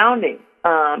astounding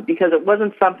because it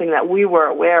wasn't something that we were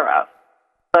aware of.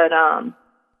 But,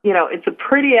 it's a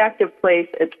pretty active place.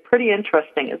 It's pretty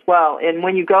interesting as well. And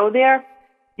when you go there,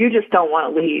 you just don't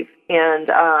want to leave. And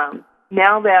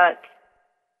now that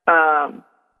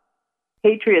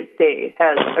Patriots Day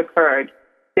has occurred,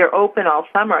 they're open all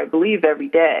summer, I believe, every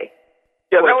day.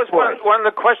 Yeah, that was one of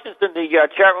the questions in the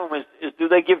chat room is do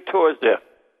they give tours there?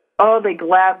 Oh, they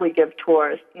gladly give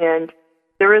tours. And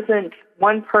there isn't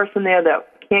one person there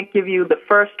that can't give you the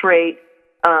first-rate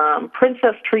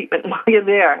princess treatment while you're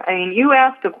there. I mean, you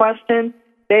ask a question,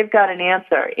 they've got an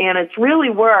answer. And it's really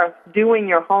worth doing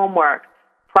your homework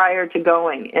prior to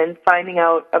going and finding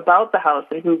out about the house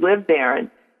and who lived there and,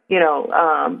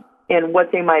 and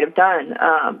what they might have done.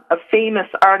 A famous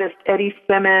artist, Eddie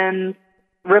Simmons,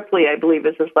 Ripley, I believe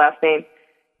is his last name,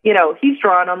 he's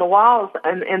drawn on the walls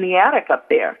in the attic up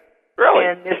there. Really?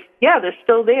 And they're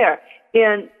still there.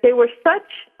 And they were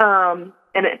such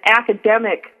an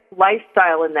academic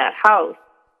lifestyle in that house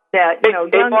that, young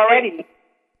Eddie...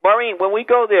 Maureen, when we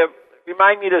go there,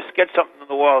 remind me to sketch something on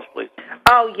the walls, please.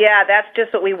 Oh, yeah, that's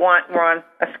just what we want, Ron.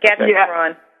 A sketch of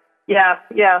Ron. Yeah,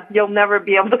 you'll never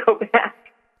be able to go back.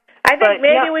 I think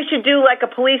maybe we should do like a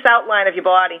police outline of your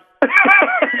body.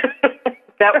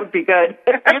 That would be good.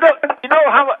 You know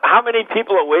how many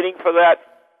people are waiting for that?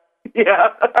 Yeah.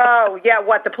 Oh, yeah,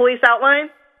 what, the police outline?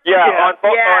 Yeah.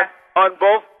 On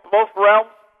both realms?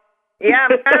 Yeah,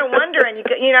 I'm kind of wondering.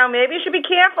 Maybe you should be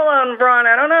careful on Ron.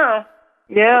 I don't know.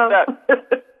 Yeah.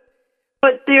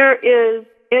 But there is,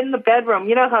 in the bedroom,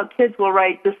 you know how kids will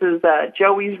write, this is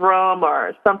Joey's room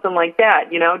or something like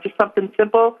that, just something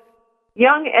simple?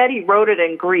 Young Eddie wrote it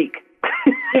in Greek.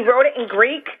 He wrote it in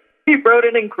Greek? He wrote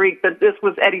it in Greek that this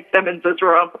was Eddie Simmons'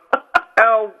 room.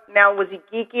 Oh, now was he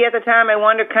geeky at the time? I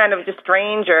wonder, kind of just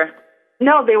strange or...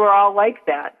 No, they were all like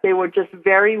that. They were just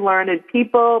very learned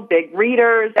people, big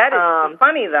readers. That is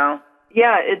funny, though.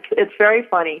 Yeah, it's very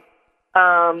funny.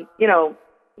 One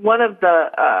of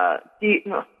the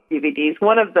DVDs,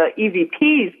 one of the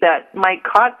EVPs that Mike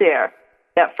caught there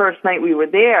that first night we were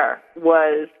there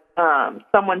was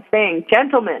someone saying,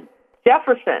 "Gentlemen,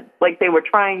 Jefferson," like they were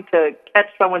trying to catch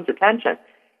someone's attention.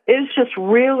 It's just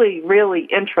really, really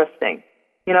interesting.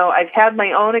 I've had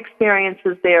my own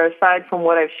experiences there aside from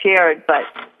what I've shared, but,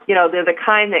 they're the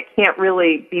kind that can't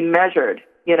really be measured,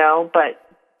 but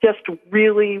just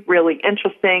really, really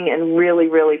interesting and really,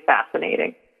 really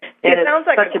fascinating. And it sounds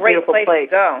like such a great place to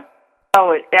go.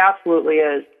 Oh, it absolutely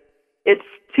is. It's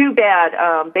too bad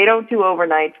they don't do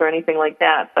overnights or anything like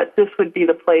that, but this would be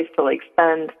the place to,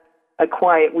 spend a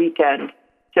quiet weekend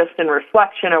just in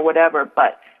reflection or whatever,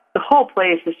 but the whole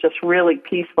place is just really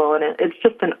peaceful, and it's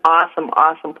just an awesome,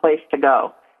 awesome place to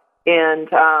go. And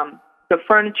the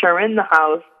furniture in the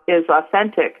house is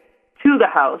authentic to the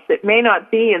house. It may not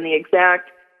be in the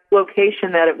exact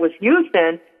location that it was used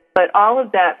in, but all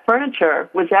of that furniture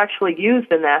was actually used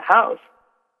in that house.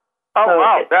 Oh, so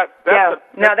wow. That's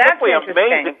definitely an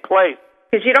amazing place.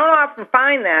 Because you don't often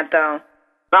find that, though.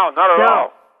 No, not at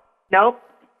all. Nope.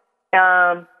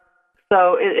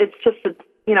 So it's just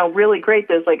really great.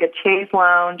 There's like a chaise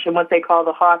lounge and what they call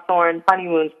the Hawthorne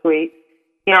honeymoon suite,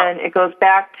 and it goes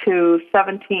back to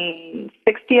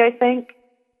 1760, I think.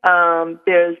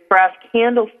 There's brass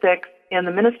candlesticks in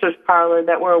the minister's parlor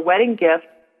that were a wedding gift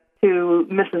to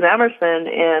Mrs. Emerson,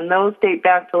 and those date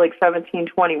back to like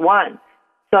 1721.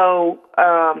 So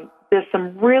there's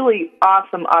some really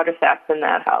awesome artifacts in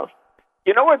that house.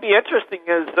 You know what would be interesting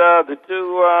is the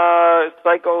two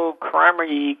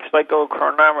psychochronometry,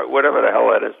 whatever the hell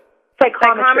that is.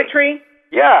 Psychometry?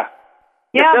 Yeah.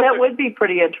 Yeah, that would be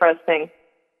pretty interesting.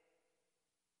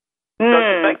 Don't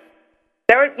you think?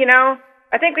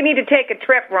 I think we need to take a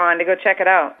trip, Ron, to go check it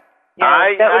out.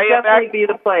 Yeah, that would definitely be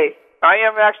the place. I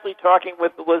am actually talking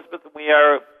with Elizabeth, and we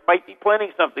might be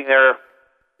planning something there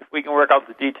if we can work out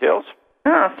the details.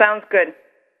 Oh, sounds good.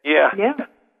 Yeah. Yeah.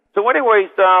 So anyways,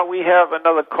 we have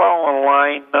another call on the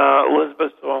line,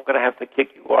 Elizabeth, so I'm going to have to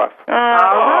kick you off.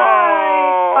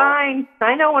 Oh, fine.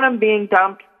 I know when I'm being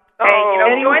dumped.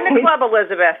 Hey, join the club,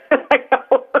 Elizabeth.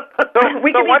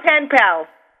 We can be pen pals.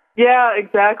 Yeah,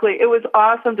 exactly. It was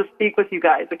awesome to speak with you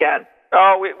guys again.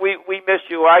 Oh, we miss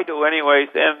you. I do anyways.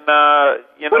 And, What are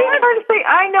you trying to say?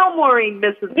 I know Maureen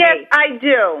misses me. Yes, I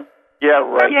do. Yeah,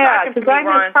 right. Yeah, because I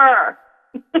miss her.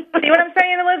 See what I'm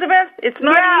saying, Elizabeth? It's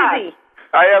not easy.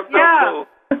 I have no clue.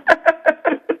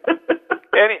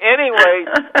 Anyway.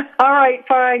 All right,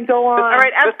 fine. Go on. All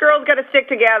right, us girls got to stick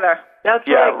together. That's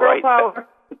right. Girl power.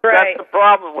 Right. That's the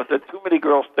problem with it. Too many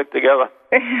girls stick together.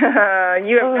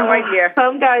 You have no idea.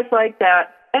 Some guys like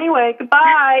that. Anyway,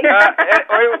 goodbye.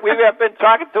 We have been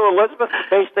talking to Elizabeth from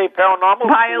Bay State Paranormal.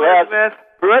 Bye, Elizabeth.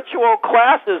 Virtual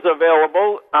classes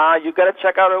available. You got to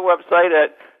check out our website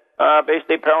at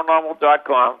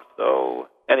BayStateParanormal.com. So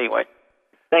anyway.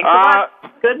 Thanks so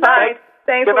much. Goodbye.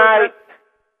 Thanks, good night.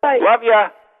 Bye. Love ya.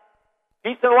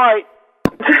 Peace and light.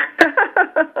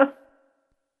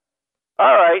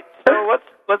 All right. So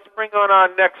let's bring on our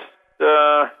next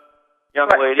young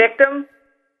lady. Victim?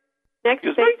 Next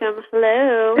victim.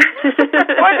 Hello.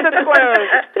 What's the clue?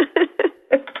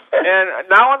 And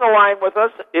now on the line with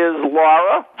us is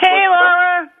Laura. Hey,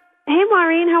 Laura. Hey,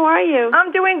 Maureen. How are you?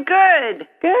 I'm doing good.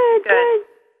 Good.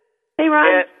 Hey,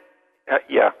 Ron.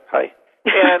 Yeah. Hi.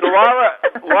 And Laura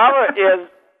is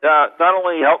not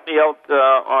only helped me out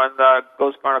on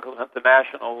Ghost Chronicles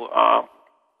International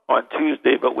on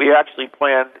Tuesday, but we actually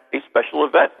planned a special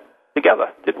event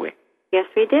together, did we? Yes,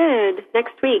 we did.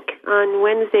 Next week on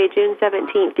Wednesday, June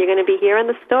 17th, you're going to be here in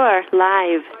the store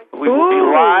live. We will be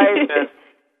live. And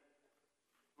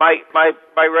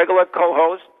my regular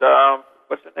co-host,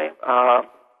 what's her name? I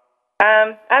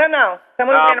don't know.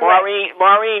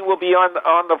 Maureen will be on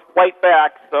the flight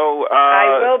back. So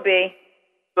I will be.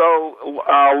 So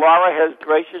Laura has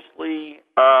graciously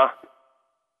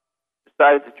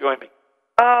decided to join me.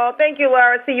 Oh, thank you,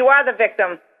 Laura. See, you are the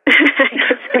victim.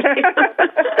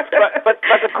 but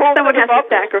the cool someone thing has about to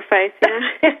sacrifice. Yeah.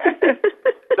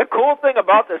 The cool thing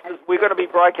about this is we're going to be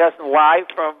broadcasting live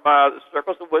from the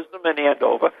Circles of Wisdom in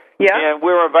Andover. Yeah. And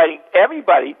we're inviting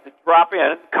everybody to drop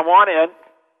in, come on in,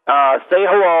 say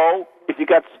hello. If you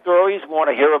got stories, we want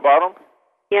to hear about them.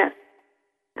 Yes,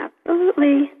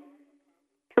 absolutely.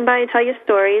 Come by and tell your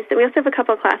stories. We also have a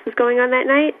couple of classes going on that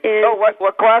night. And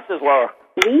what classes, Laura?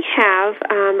 We have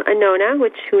Anona, who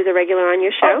is a regular on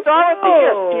your show. Oh, Dorothy,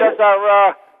 yes. She does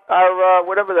our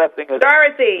whatever that thing is.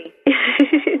 Dorothy.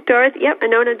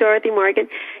 Anona Dorothy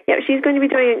Morgan. Yep, she's going to be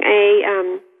doing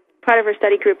a part of her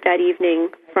study group that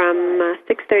evening from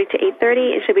 6:30 to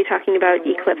 8:30, and she'll be talking about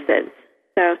eclipses.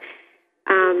 So,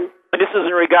 and this is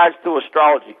in regards to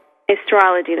astrology.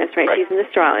 Astrology, that's right. She's an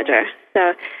astrologer.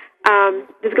 So,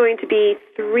 there's going to be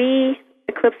 3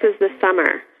 eclipses this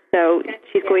summer. So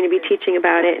she's going to be teaching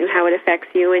about it and how it affects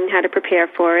you and how to prepare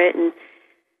for it. And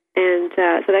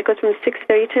so that goes from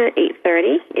 6:30 to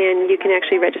 8:30, and you can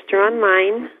actually register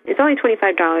online. It's only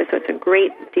 $25, so it's a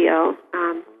great deal.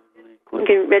 You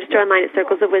can register online at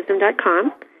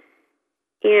circlesofwisdom.com.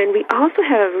 And we also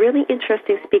have a really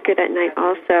interesting speaker that night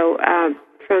also.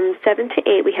 From 7 to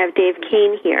 8, we have Dave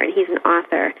Kane here, and he's an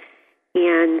author.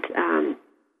 And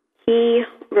he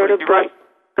wrote a book. Write?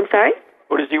 I'm sorry?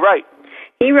 What does he write?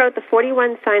 He wrote The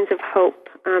 41 Signs of Hope.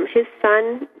 His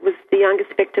son was the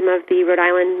youngest victim of the Rhode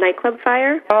Island nightclub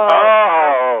fire.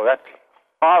 Oh, that's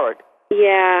horrid.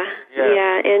 Yeah.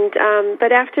 And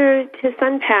but after his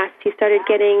son passed, he started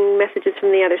getting messages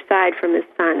from the other side from his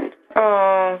son.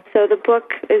 Oh. So the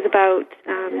book is about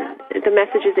the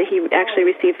messages that he actually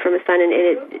received from his son, and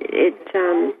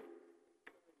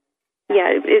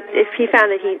if he found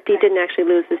that he didn't actually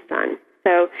lose his son.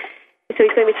 So So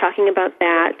he's going to be talking about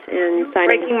that and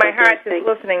signing. Breaking my heart just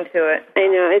listening to it. I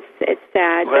know it's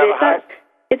sad, Well, but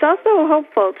it's also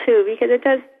hopeful too, because it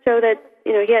does show that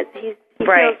he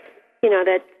Right. feels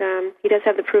that he does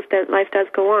have the proof that life does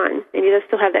go on, and he does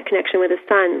still have that connection with his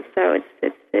son. So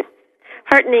it's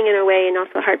heartening in a way, and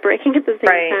also heartbreaking at the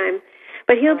same time.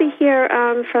 But he'll be here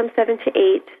from 7 to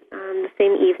 8 the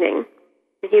same evening,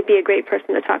 and he'd be a great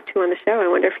person to talk to on the show. I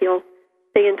wonder if he'll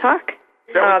stay and talk.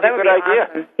 That would be a good idea.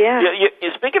 Awesome. Yeah.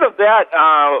 Speaking of that,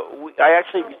 I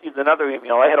actually received another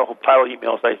email. I had a whole pile of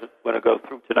emails I was going to go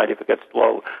through tonight if it gets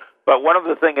slow. But one of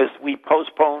the things is we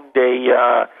postponed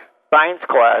a science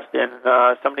class, and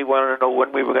somebody wanted to know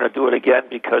when we were going to do it again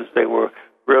because they were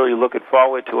really looking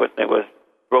forward to it, and they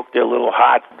broke their little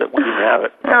hearts that we didn't have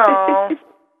it. Oh.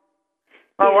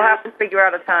 Well, we'll have to figure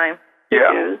out a time.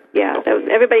 Yeah.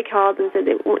 Everybody called and said,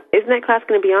 isn't that class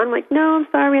going to be on? I'm like, no, I'm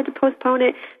sorry, we had to postpone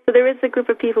it. So there is a group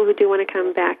of people who do want to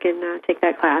come back and take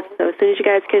that class. So as soon as you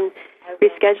guys can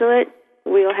reschedule it,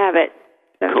 we'll have it.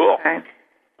 So. Cool. Okay.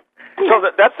 So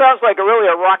that sounds like really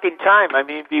a rocking time. I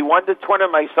mean, be 1 to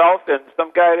 20 myself and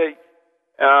some guy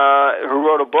who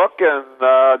wrote a book, and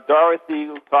Dorothy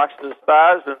who talks to the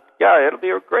stars, and it'll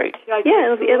be great.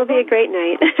 Yeah, it'll be a great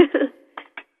night.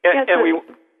 and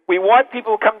we want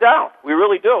people to come down. We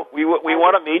really do. We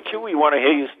want to meet you. We want to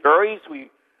hear your stories.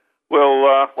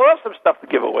 We'll have some stuff to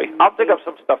give away. I'll dig up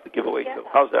some stuff to give away too.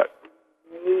 How's that?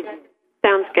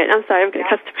 Sounds good. I'm sorry, I've got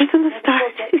customers in the store.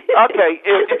 Okay,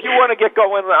 if you want to get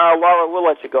going, Laura, we'll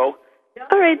let you go.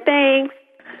 All right, thanks.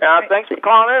 Thanks for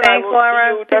calling in. Thanks,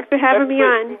 Laura. Thanks for having me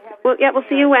on. Well, we'll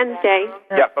see you Wednesday.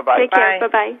 Yeah, bye-bye. Take care.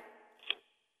 Bye-bye.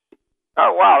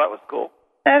 Oh, wow, that was cool.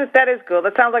 That is cool.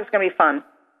 That sounds like it's going to be fun.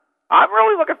 I'm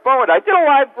really looking forward. I did a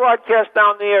live broadcast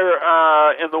down there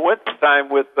in the wintertime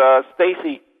with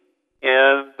Stacy,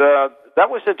 and that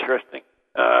was interesting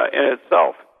in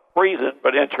itself. Freezing,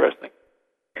 but interesting.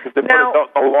 Because they put us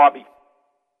out in the lobby.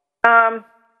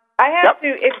 I have to,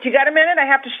 if you got a minute, I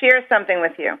have to share something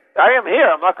with you. I am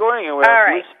here. I'm not going anywhere. All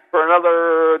right. At least for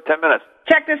another 10 minutes.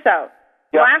 Check this out.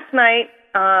 Yep. Last night,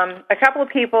 a couple of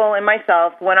people and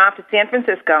myself went off to San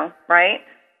Francisco, right?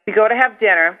 We go to have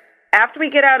dinner. After we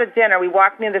get out of dinner, we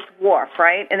walk near this wharf,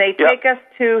 right? And they take us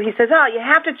to, he says, you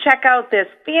have to check out this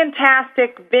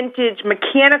fantastic vintage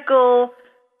mechanical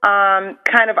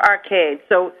kind of arcade.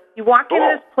 So you walk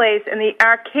into this place, and the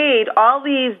arcade, all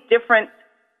these different,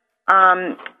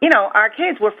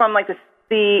 arcades were from like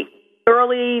the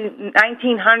early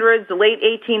 1900s, the late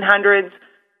 1800s,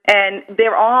 and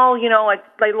they're all,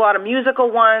 like a lot of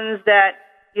musical ones that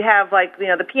you have, like,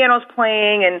 the pianos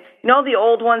playing, and the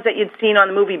old ones that you'd seen on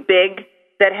the movie Big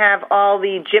that have all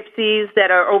the gypsies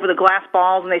that are over the glass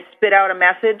balls and they spit out a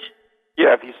message?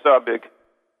 Yeah, if you saw Big.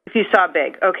 If you saw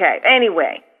Big, okay.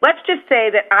 Anyway, let's just say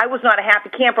that I was not a happy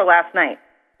camper last night.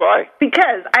 Why?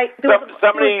 Because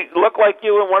somebody looked like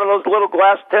you in one of those little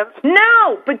glass tents?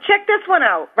 No, but check this one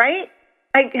out, right?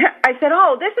 I said,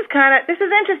 this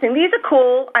is interesting. These are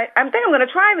cool. I think I'm going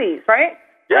to try these, right?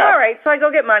 Yeah. All right, so I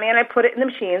go get money, and I put it in the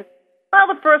machines. Well,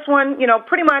 the first one,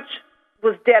 pretty much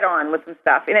was dead on with some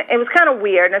stuff. And it was kind of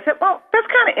weird. And I said, well, that's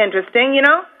kind of interesting,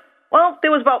 Well, there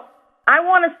was about, I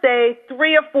want to say,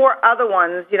 3 or 4 other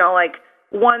ones, like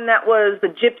one that was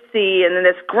the gypsy, and then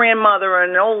this grandmother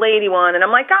and an old lady one. And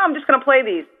I'm like, I'm just going to play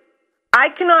these.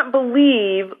 I cannot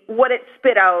believe what it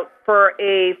spit out for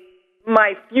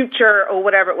my future or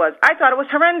whatever it was. I thought it was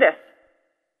horrendous.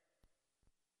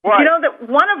 What? You know that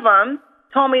one of them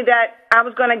told me that I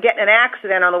was going to get in an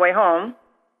accident on the way home.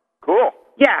 Cool.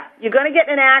 Yeah, you're going to get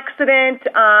in an accident.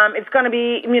 It's going to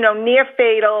be, near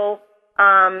fatal.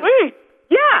 Sweet.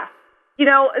 Yeah. Then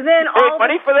you paid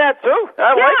money for that, too?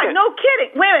 I like it. Yeah, no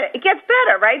kidding. Wait a minute. It gets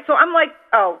better, right? So I'm like,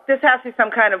 this has to be some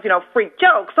kind of, freak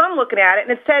joke. So I'm looking at it,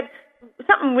 and it said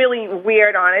something really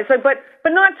weird on it. It's like, but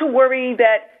not to worry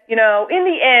that, in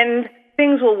the end,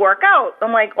 things will work out.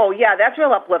 I'm like, yeah, that's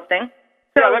real uplifting.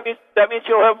 So, yeah, that means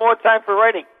you'll have more time for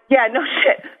writing. Yeah, no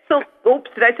shit. So,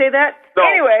 oops, did I say that? No.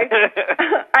 Anyway,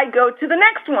 I go to the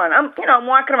next one. I'm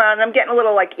walking around, and I'm getting a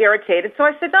little, irritated. So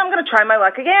I said, I'm going to try my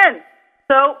luck again.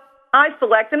 So I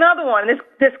select another one.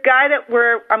 This guy that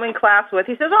I'm in class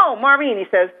with, he says, Maureen, he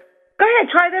says, go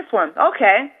ahead, try this one.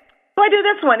 Okay. So I do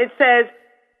this one. It says,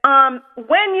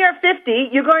 when you're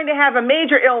 50, you're going to have a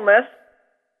major illness,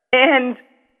 and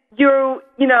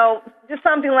just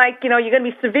something like, you're going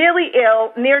to be severely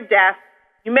ill, near death.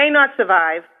 You may not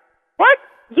survive. What?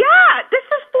 Yeah, this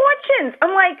is fortunes.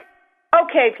 I'm like,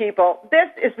 okay, people,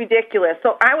 this is ridiculous.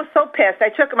 So I was so pissed.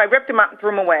 I took him, I ripped him out and threw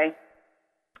him away.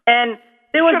 And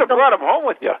there was you should have brought him home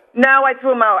with you. No, I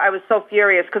threw him out. I was so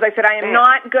furious because I said, I am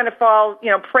not going to fall,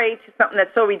 prey to something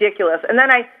that's so ridiculous. And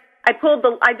then I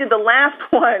I did the last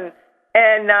one,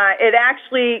 and it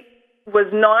actually was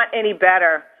not any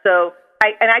better. So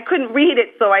I couldn't read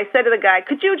it, so I said to the guy,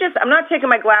 could you just, I'm not taking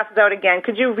my glasses out again,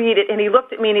 could you read it? And he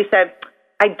looked at me and he said,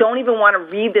 I don't even want to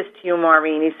read this to you,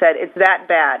 Maureen. He said, it's that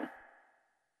bad.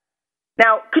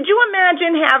 Now, could you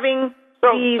imagine having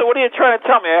these... So what are you trying to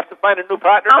tell me? I have to find a new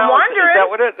partner now? I'm wondering. Is that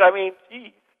what it is? I mean, geez.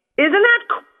 Isn't that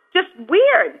just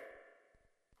weird?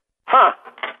 Huh.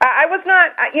 I was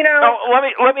not, you know... Now,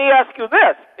 let me ask you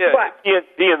this. What?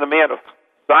 Being the man of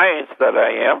science that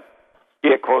I am,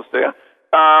 get close there,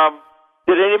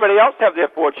 did anybody else have their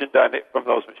fortune done from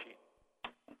those machines?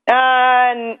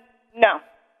 No.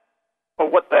 Well,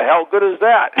 what the hell good is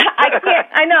that?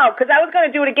 I know, because I was going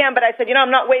to do it again, but I said, I'm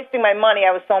not wasting my money.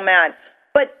 I was so mad.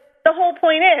 But the whole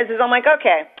point is I'm like,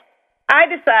 okay, I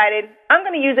decided I'm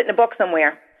going to use it in a book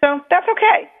somewhere. So that's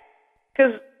okay,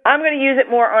 because I'm going to use it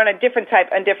more on a different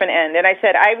end. And I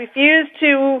said, I refuse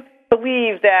to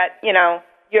believe that,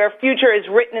 your future is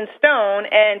written in stone,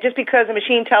 and just because a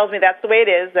machine tells me that's the way it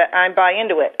is, that I buy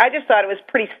into it. I just thought it was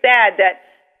pretty sad that,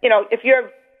 if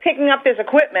you're picking up this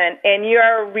equipment and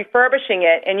you're refurbishing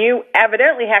it and you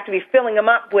evidently have to be filling them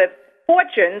up with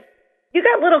fortunes, you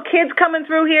got little kids coming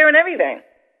through here and everything.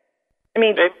 I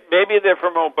mean, maybe they're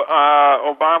from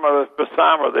Obama,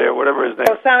 Osama there, whatever his name.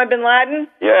 Osama bin Laden?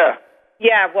 Yeah.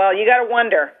 Yeah, well, you got to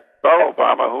wonder. Or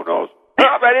Obama, who knows? No,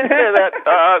 I didn't say that.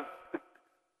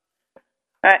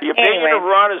 The opinion anyway. of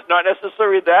Ron is not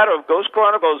necessarily that of Ghost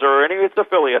Chronicles or any of its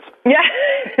affiliates. Yeah.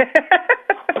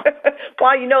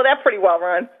 Well, you know that pretty well,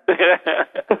 Ron.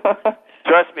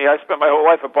 Trust me, I spent my whole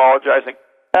life apologizing.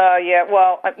 Yeah,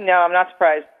 well, no, I'm not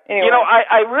surprised. Anyway.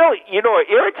 I really, it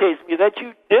irritates me that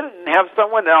you didn't have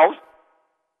someone else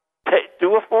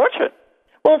do a fortune.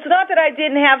 Well, it's not that I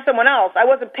didn't have someone else. I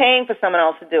wasn't paying for someone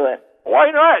else to do it. Why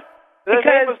not? Because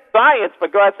it was science, for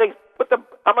God's sake.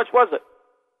 How much was it?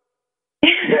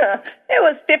 It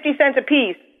was 50 cents a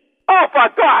piece. Oh, for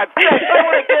God's sake, I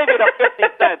would have gave you the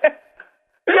 50 cents.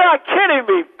 You're kidding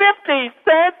me, 50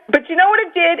 cents? But you know what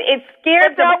it did? It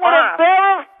scared them off. That would have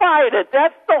verified it.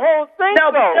 That's the whole thing,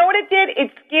 No, but you know what it did? It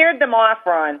scared them off,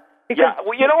 Ron. Yeah,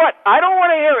 well, you know what? I don't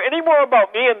want to hear any more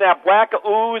about me and that black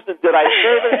ooze and did I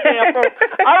save a sample.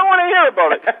 I don't want to hear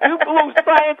about it. You blew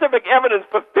scientific evidence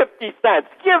for 50 cents.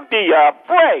 Give me a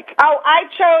break. Oh, I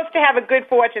chose to have a good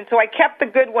fortune, so I kept the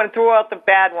good one, threw out the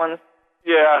bad ones.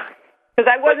 Yeah.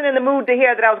 Because I wasn't in the mood to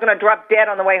hear that I was going to drop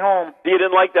dead on the way home. You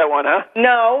didn't like that one, huh?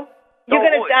 No. You're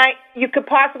going to die. You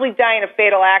could possibly die in a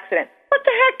fatal accident. What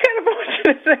the heck kind of fortune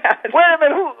is that? Wait a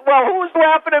minute. Who was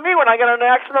laughing at me when I got in an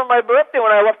accident on my birthday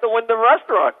when I left the Wyndham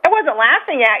restaurant? I wasn't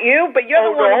laughing at you, but you're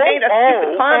the one who made a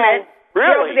stupid comment.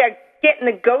 Really? You're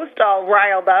getting the ghost all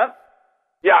riled up.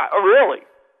 Yeah, really?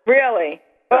 Really?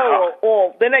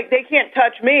 Oh, then they can't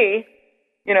touch me,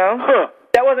 Huh.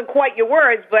 That wasn't quite your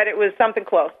words, but it was something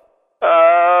close.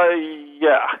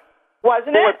 Yeah.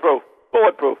 Wasn't it?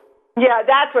 Bulletproof. Yeah,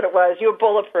 that's what it was. You were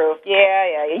bulletproof.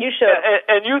 Yeah, you should.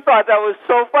 And you thought that was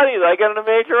so funny that I got in a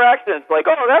major accident. It's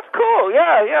like, oh, that's cool.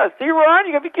 Yeah. See, Ron,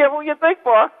 you got to be careful what you think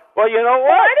for. Well, you know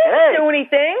what? Well, I didn't do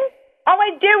anything. All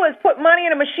I did was put money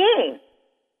in a machine.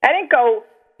 I didn't go,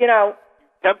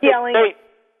 tempted yelling. Fate.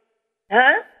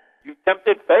 Huh? You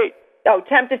tempted fate. Oh,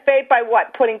 tempted fate by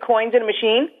what? Putting coins in a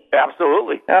machine?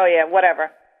 Absolutely. Oh, yeah,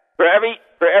 whatever. For every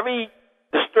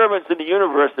disturbance in the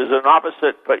universe is an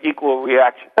opposite but equal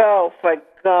reaction. Oh, for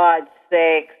God's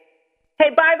sake!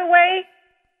 Hey, by the way,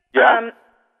 give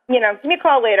me a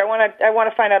call later. I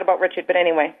want to find out about Richard. But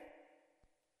anyway.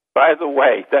 By the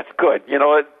way, that's good.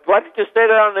 Why did you say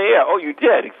that on the air? Oh, you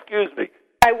did. Excuse me.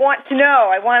 I want to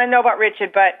know. I want to know about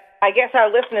Richard, but I guess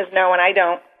our listeners know and I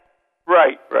don't.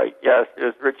 Right. Yes,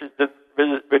 Richard is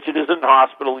in the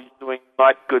hospital. He's doing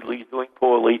not goodly. He's doing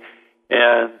poorly,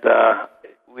 and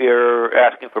we're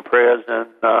asking for prayers and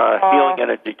healing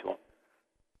energy to him.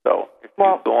 So if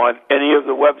you go on any of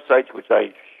the websites, which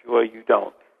I'm sure you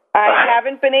don't. I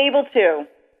haven't been able to.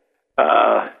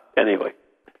 Anyway.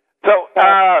 So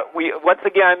we once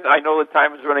again, I know the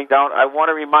time is running down. I want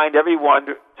to remind everyone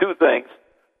two things.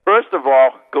 First of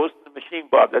all, Ghost in the Machine,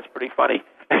 Bob. That's pretty funny.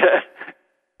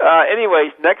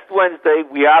 Anyways, next Wednesday,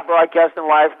 we are broadcasting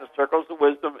live from the Circles of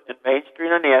Wisdom in Main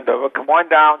Street in Andover. Come on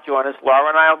down, join us. Laura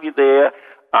and I will be there.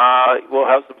 We'll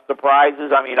have some surprises.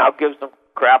 I mean, I'll give some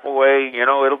crap away.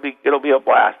 It'll be a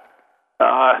blast.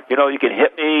 You can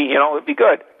hit me. It'll be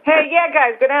good. Hey, yeah,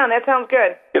 guys, go down. That sounds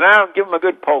good. Go down, give them a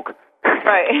good poke.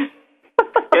 Right.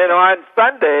 And on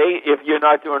Sunday, if you're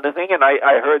not doing anything, and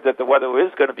I heard that the weather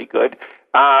is going to be good,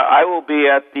 I will be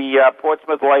at the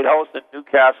Portsmouth Lighthouse in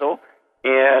Newcastle,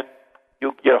 and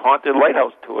you'll get haunted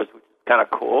lighthouse tours, which is kind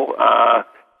of cool.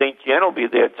 St. Jan will be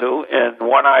there, too, and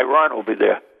One-Eyed Ron will be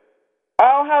there.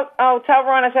 Tell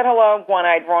Ron I said hello,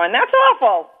 One-Eyed Ron. That's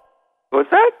awful. What's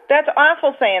that? That's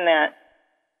awful saying that.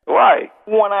 Why?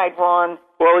 One-Eyed Ron.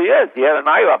 Well, he is. He had an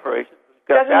eye operation.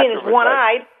 Doesn't mean he's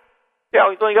one-eyed. Yeah,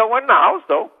 he's only got one in the house,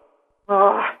 though.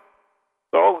 Oh.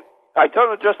 So I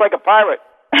told him just like a pirate.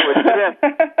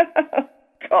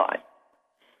 God.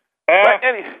 But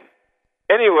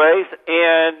anyways,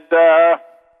 and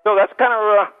so that's kind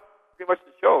of pretty much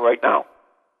the show right now.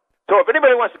 So if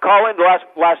anybody wants to call in the last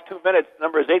 2 minutes, the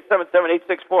number is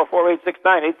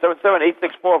 877-864-4869,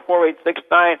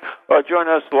 877-864-4869, or join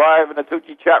us live in the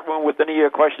Tucci chat room with any of your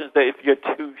questions. That if you're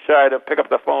too shy to pick up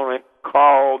the phone and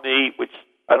call me, which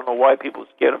I don't know why people are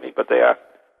scared of me, but they are.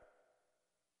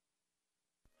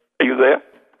 Are you there?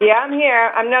 Yeah, I'm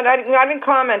here. I didn't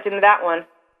comment in that one.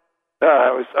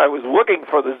 I was looking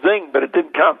for the zing, but it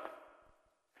didn't come.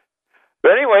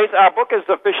 But anyways, our book is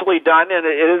officially done, and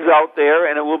it is out there,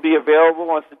 and it will be available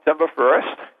on September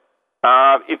 1st.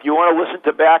 If you want to listen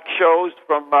to back shows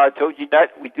from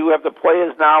TogiNet, we do have the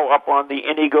players now up on the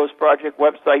Indie Ghost Project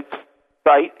website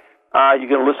site. You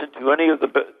can listen to any of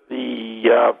the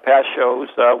past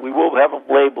shows. We will have them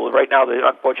labeled. Right now, they're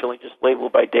unfortunately just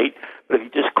labeled by date. But if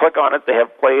you just click on it, they have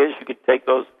players. You can take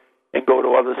those and go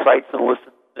to other sites and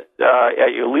listen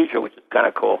at your leisure, which is kind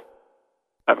of cool.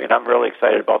 I mean, I'm really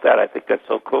excited about that. I think that's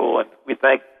so cool, and we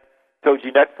thank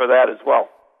TogiNet for that as well.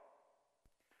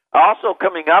 Also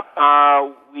coming up,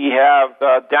 we have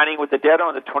Dining with the Dead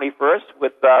on the 21st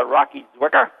with Roxy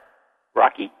Zwicker.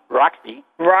 Roxy,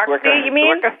 Zwicker, you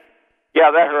mean? Zwicker.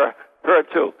 Yeah, that her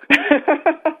too.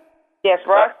 Yes,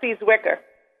 Roxy Zwicker.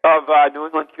 Of New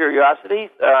England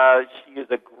Curiosities. She is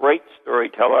a great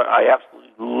storyteller. I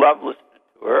absolutely love listening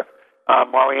to her.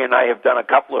 Maureen and I have done a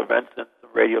couple of events and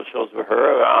some radio shows with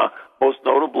her. Most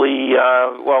notably,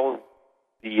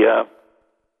 the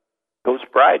Ghost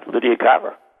Bride, Lydia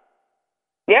Carver.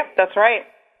 Yep, that's right.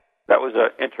 That was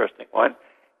an interesting one.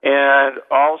 And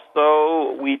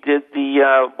also, we did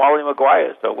the Molly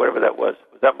Maguire, so whatever that was.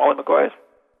 Was that Molly Maguire?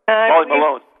 Molly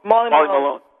Malone. Molly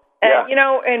Malone. Yeah. And,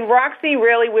 and Roxy,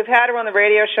 really, we've had her on the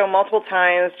radio show multiple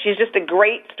times. She's just a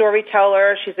great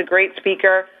storyteller. She's a great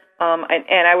speaker.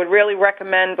 And I would really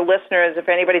recommend the listeners, if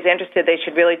anybody's interested, they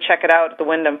should really check it out at the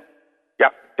Wyndham.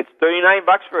 Yep. It's $39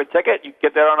 for a ticket. You can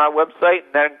get that on our website,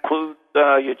 and that includes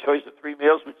your choice of 3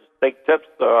 meals, which is steak tips,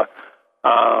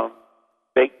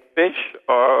 baked fish,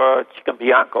 or chicken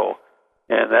bianco.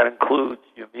 And that includes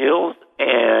your meals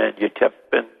and your tip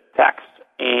and tax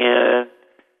and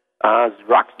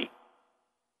Roxy.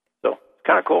 So it's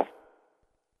kind of cool.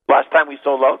 Last time we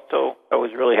sold out, so I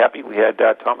was really happy. We had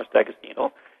Thomas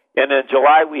D'Agostino. And in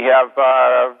July, we have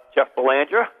Jeff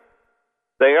Belanger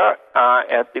there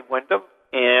at the Wyndham.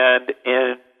 And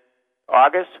in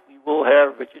August, we will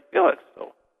have Richard Felix.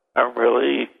 So I'm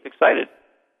really excited.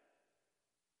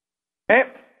 All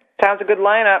right. Sounds a good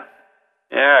lineup.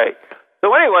 All right.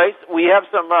 So anyways, we have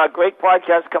some great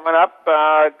podcasts coming up,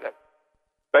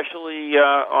 especially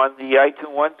on the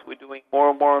iTunes ones. We're doing more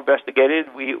and more investigative.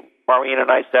 Maureen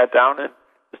and I sat down and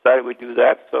decided we'd do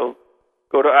that. So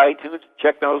go to iTunes,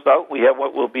 check those out. We have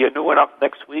what will be a new one up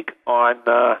next week on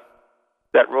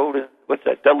that road. What's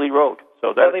that? Dudley Road.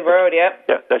 So Dudley Road, yep.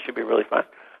 Yeah, that should be really fun.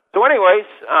 So anyways,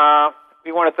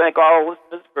 we want to thank all our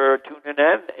listeners for tuning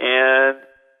in, and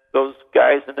those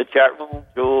guys in the chat room,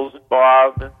 Jules and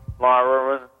Bob and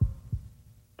Laura and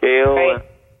Gail and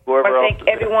whoever else. I want to thank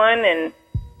everyone, and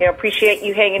appreciate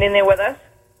you hanging in there with us.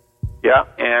 Yeah,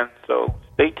 and so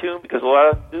stay tuned, because a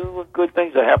lot of new and good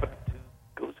things are happening to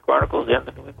Ghost Chronicles and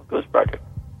the New England Ghost Project.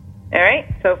 All right,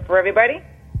 so for everybody?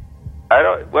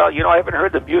 I haven't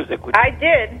heard the music. I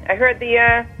did. I heard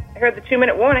the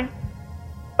 2-minute warning.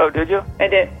 Oh, did you? I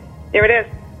did. There it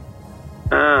is.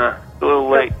 A little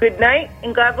late. So, good night,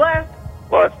 and God bless.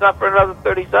 Well, it's not for another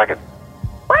 30 seconds.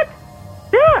 What?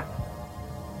 Yeah.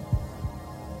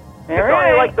 All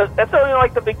right. That's only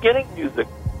like the beginning music.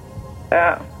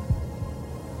 Oh.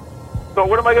 So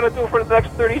what am I going to do for the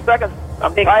next 30 seconds?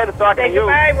 I'm tired of talking to you. Say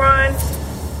goodbye, Ron.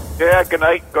 Yeah, good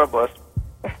night. God bless.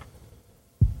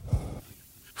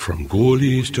 From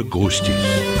ghoulies to ghosties,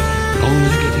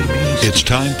 long-legged beasts. It's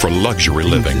time for luxury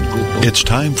living. It's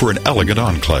time for an elegant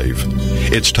enclave.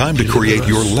 It's time to create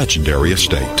your legendary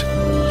estate.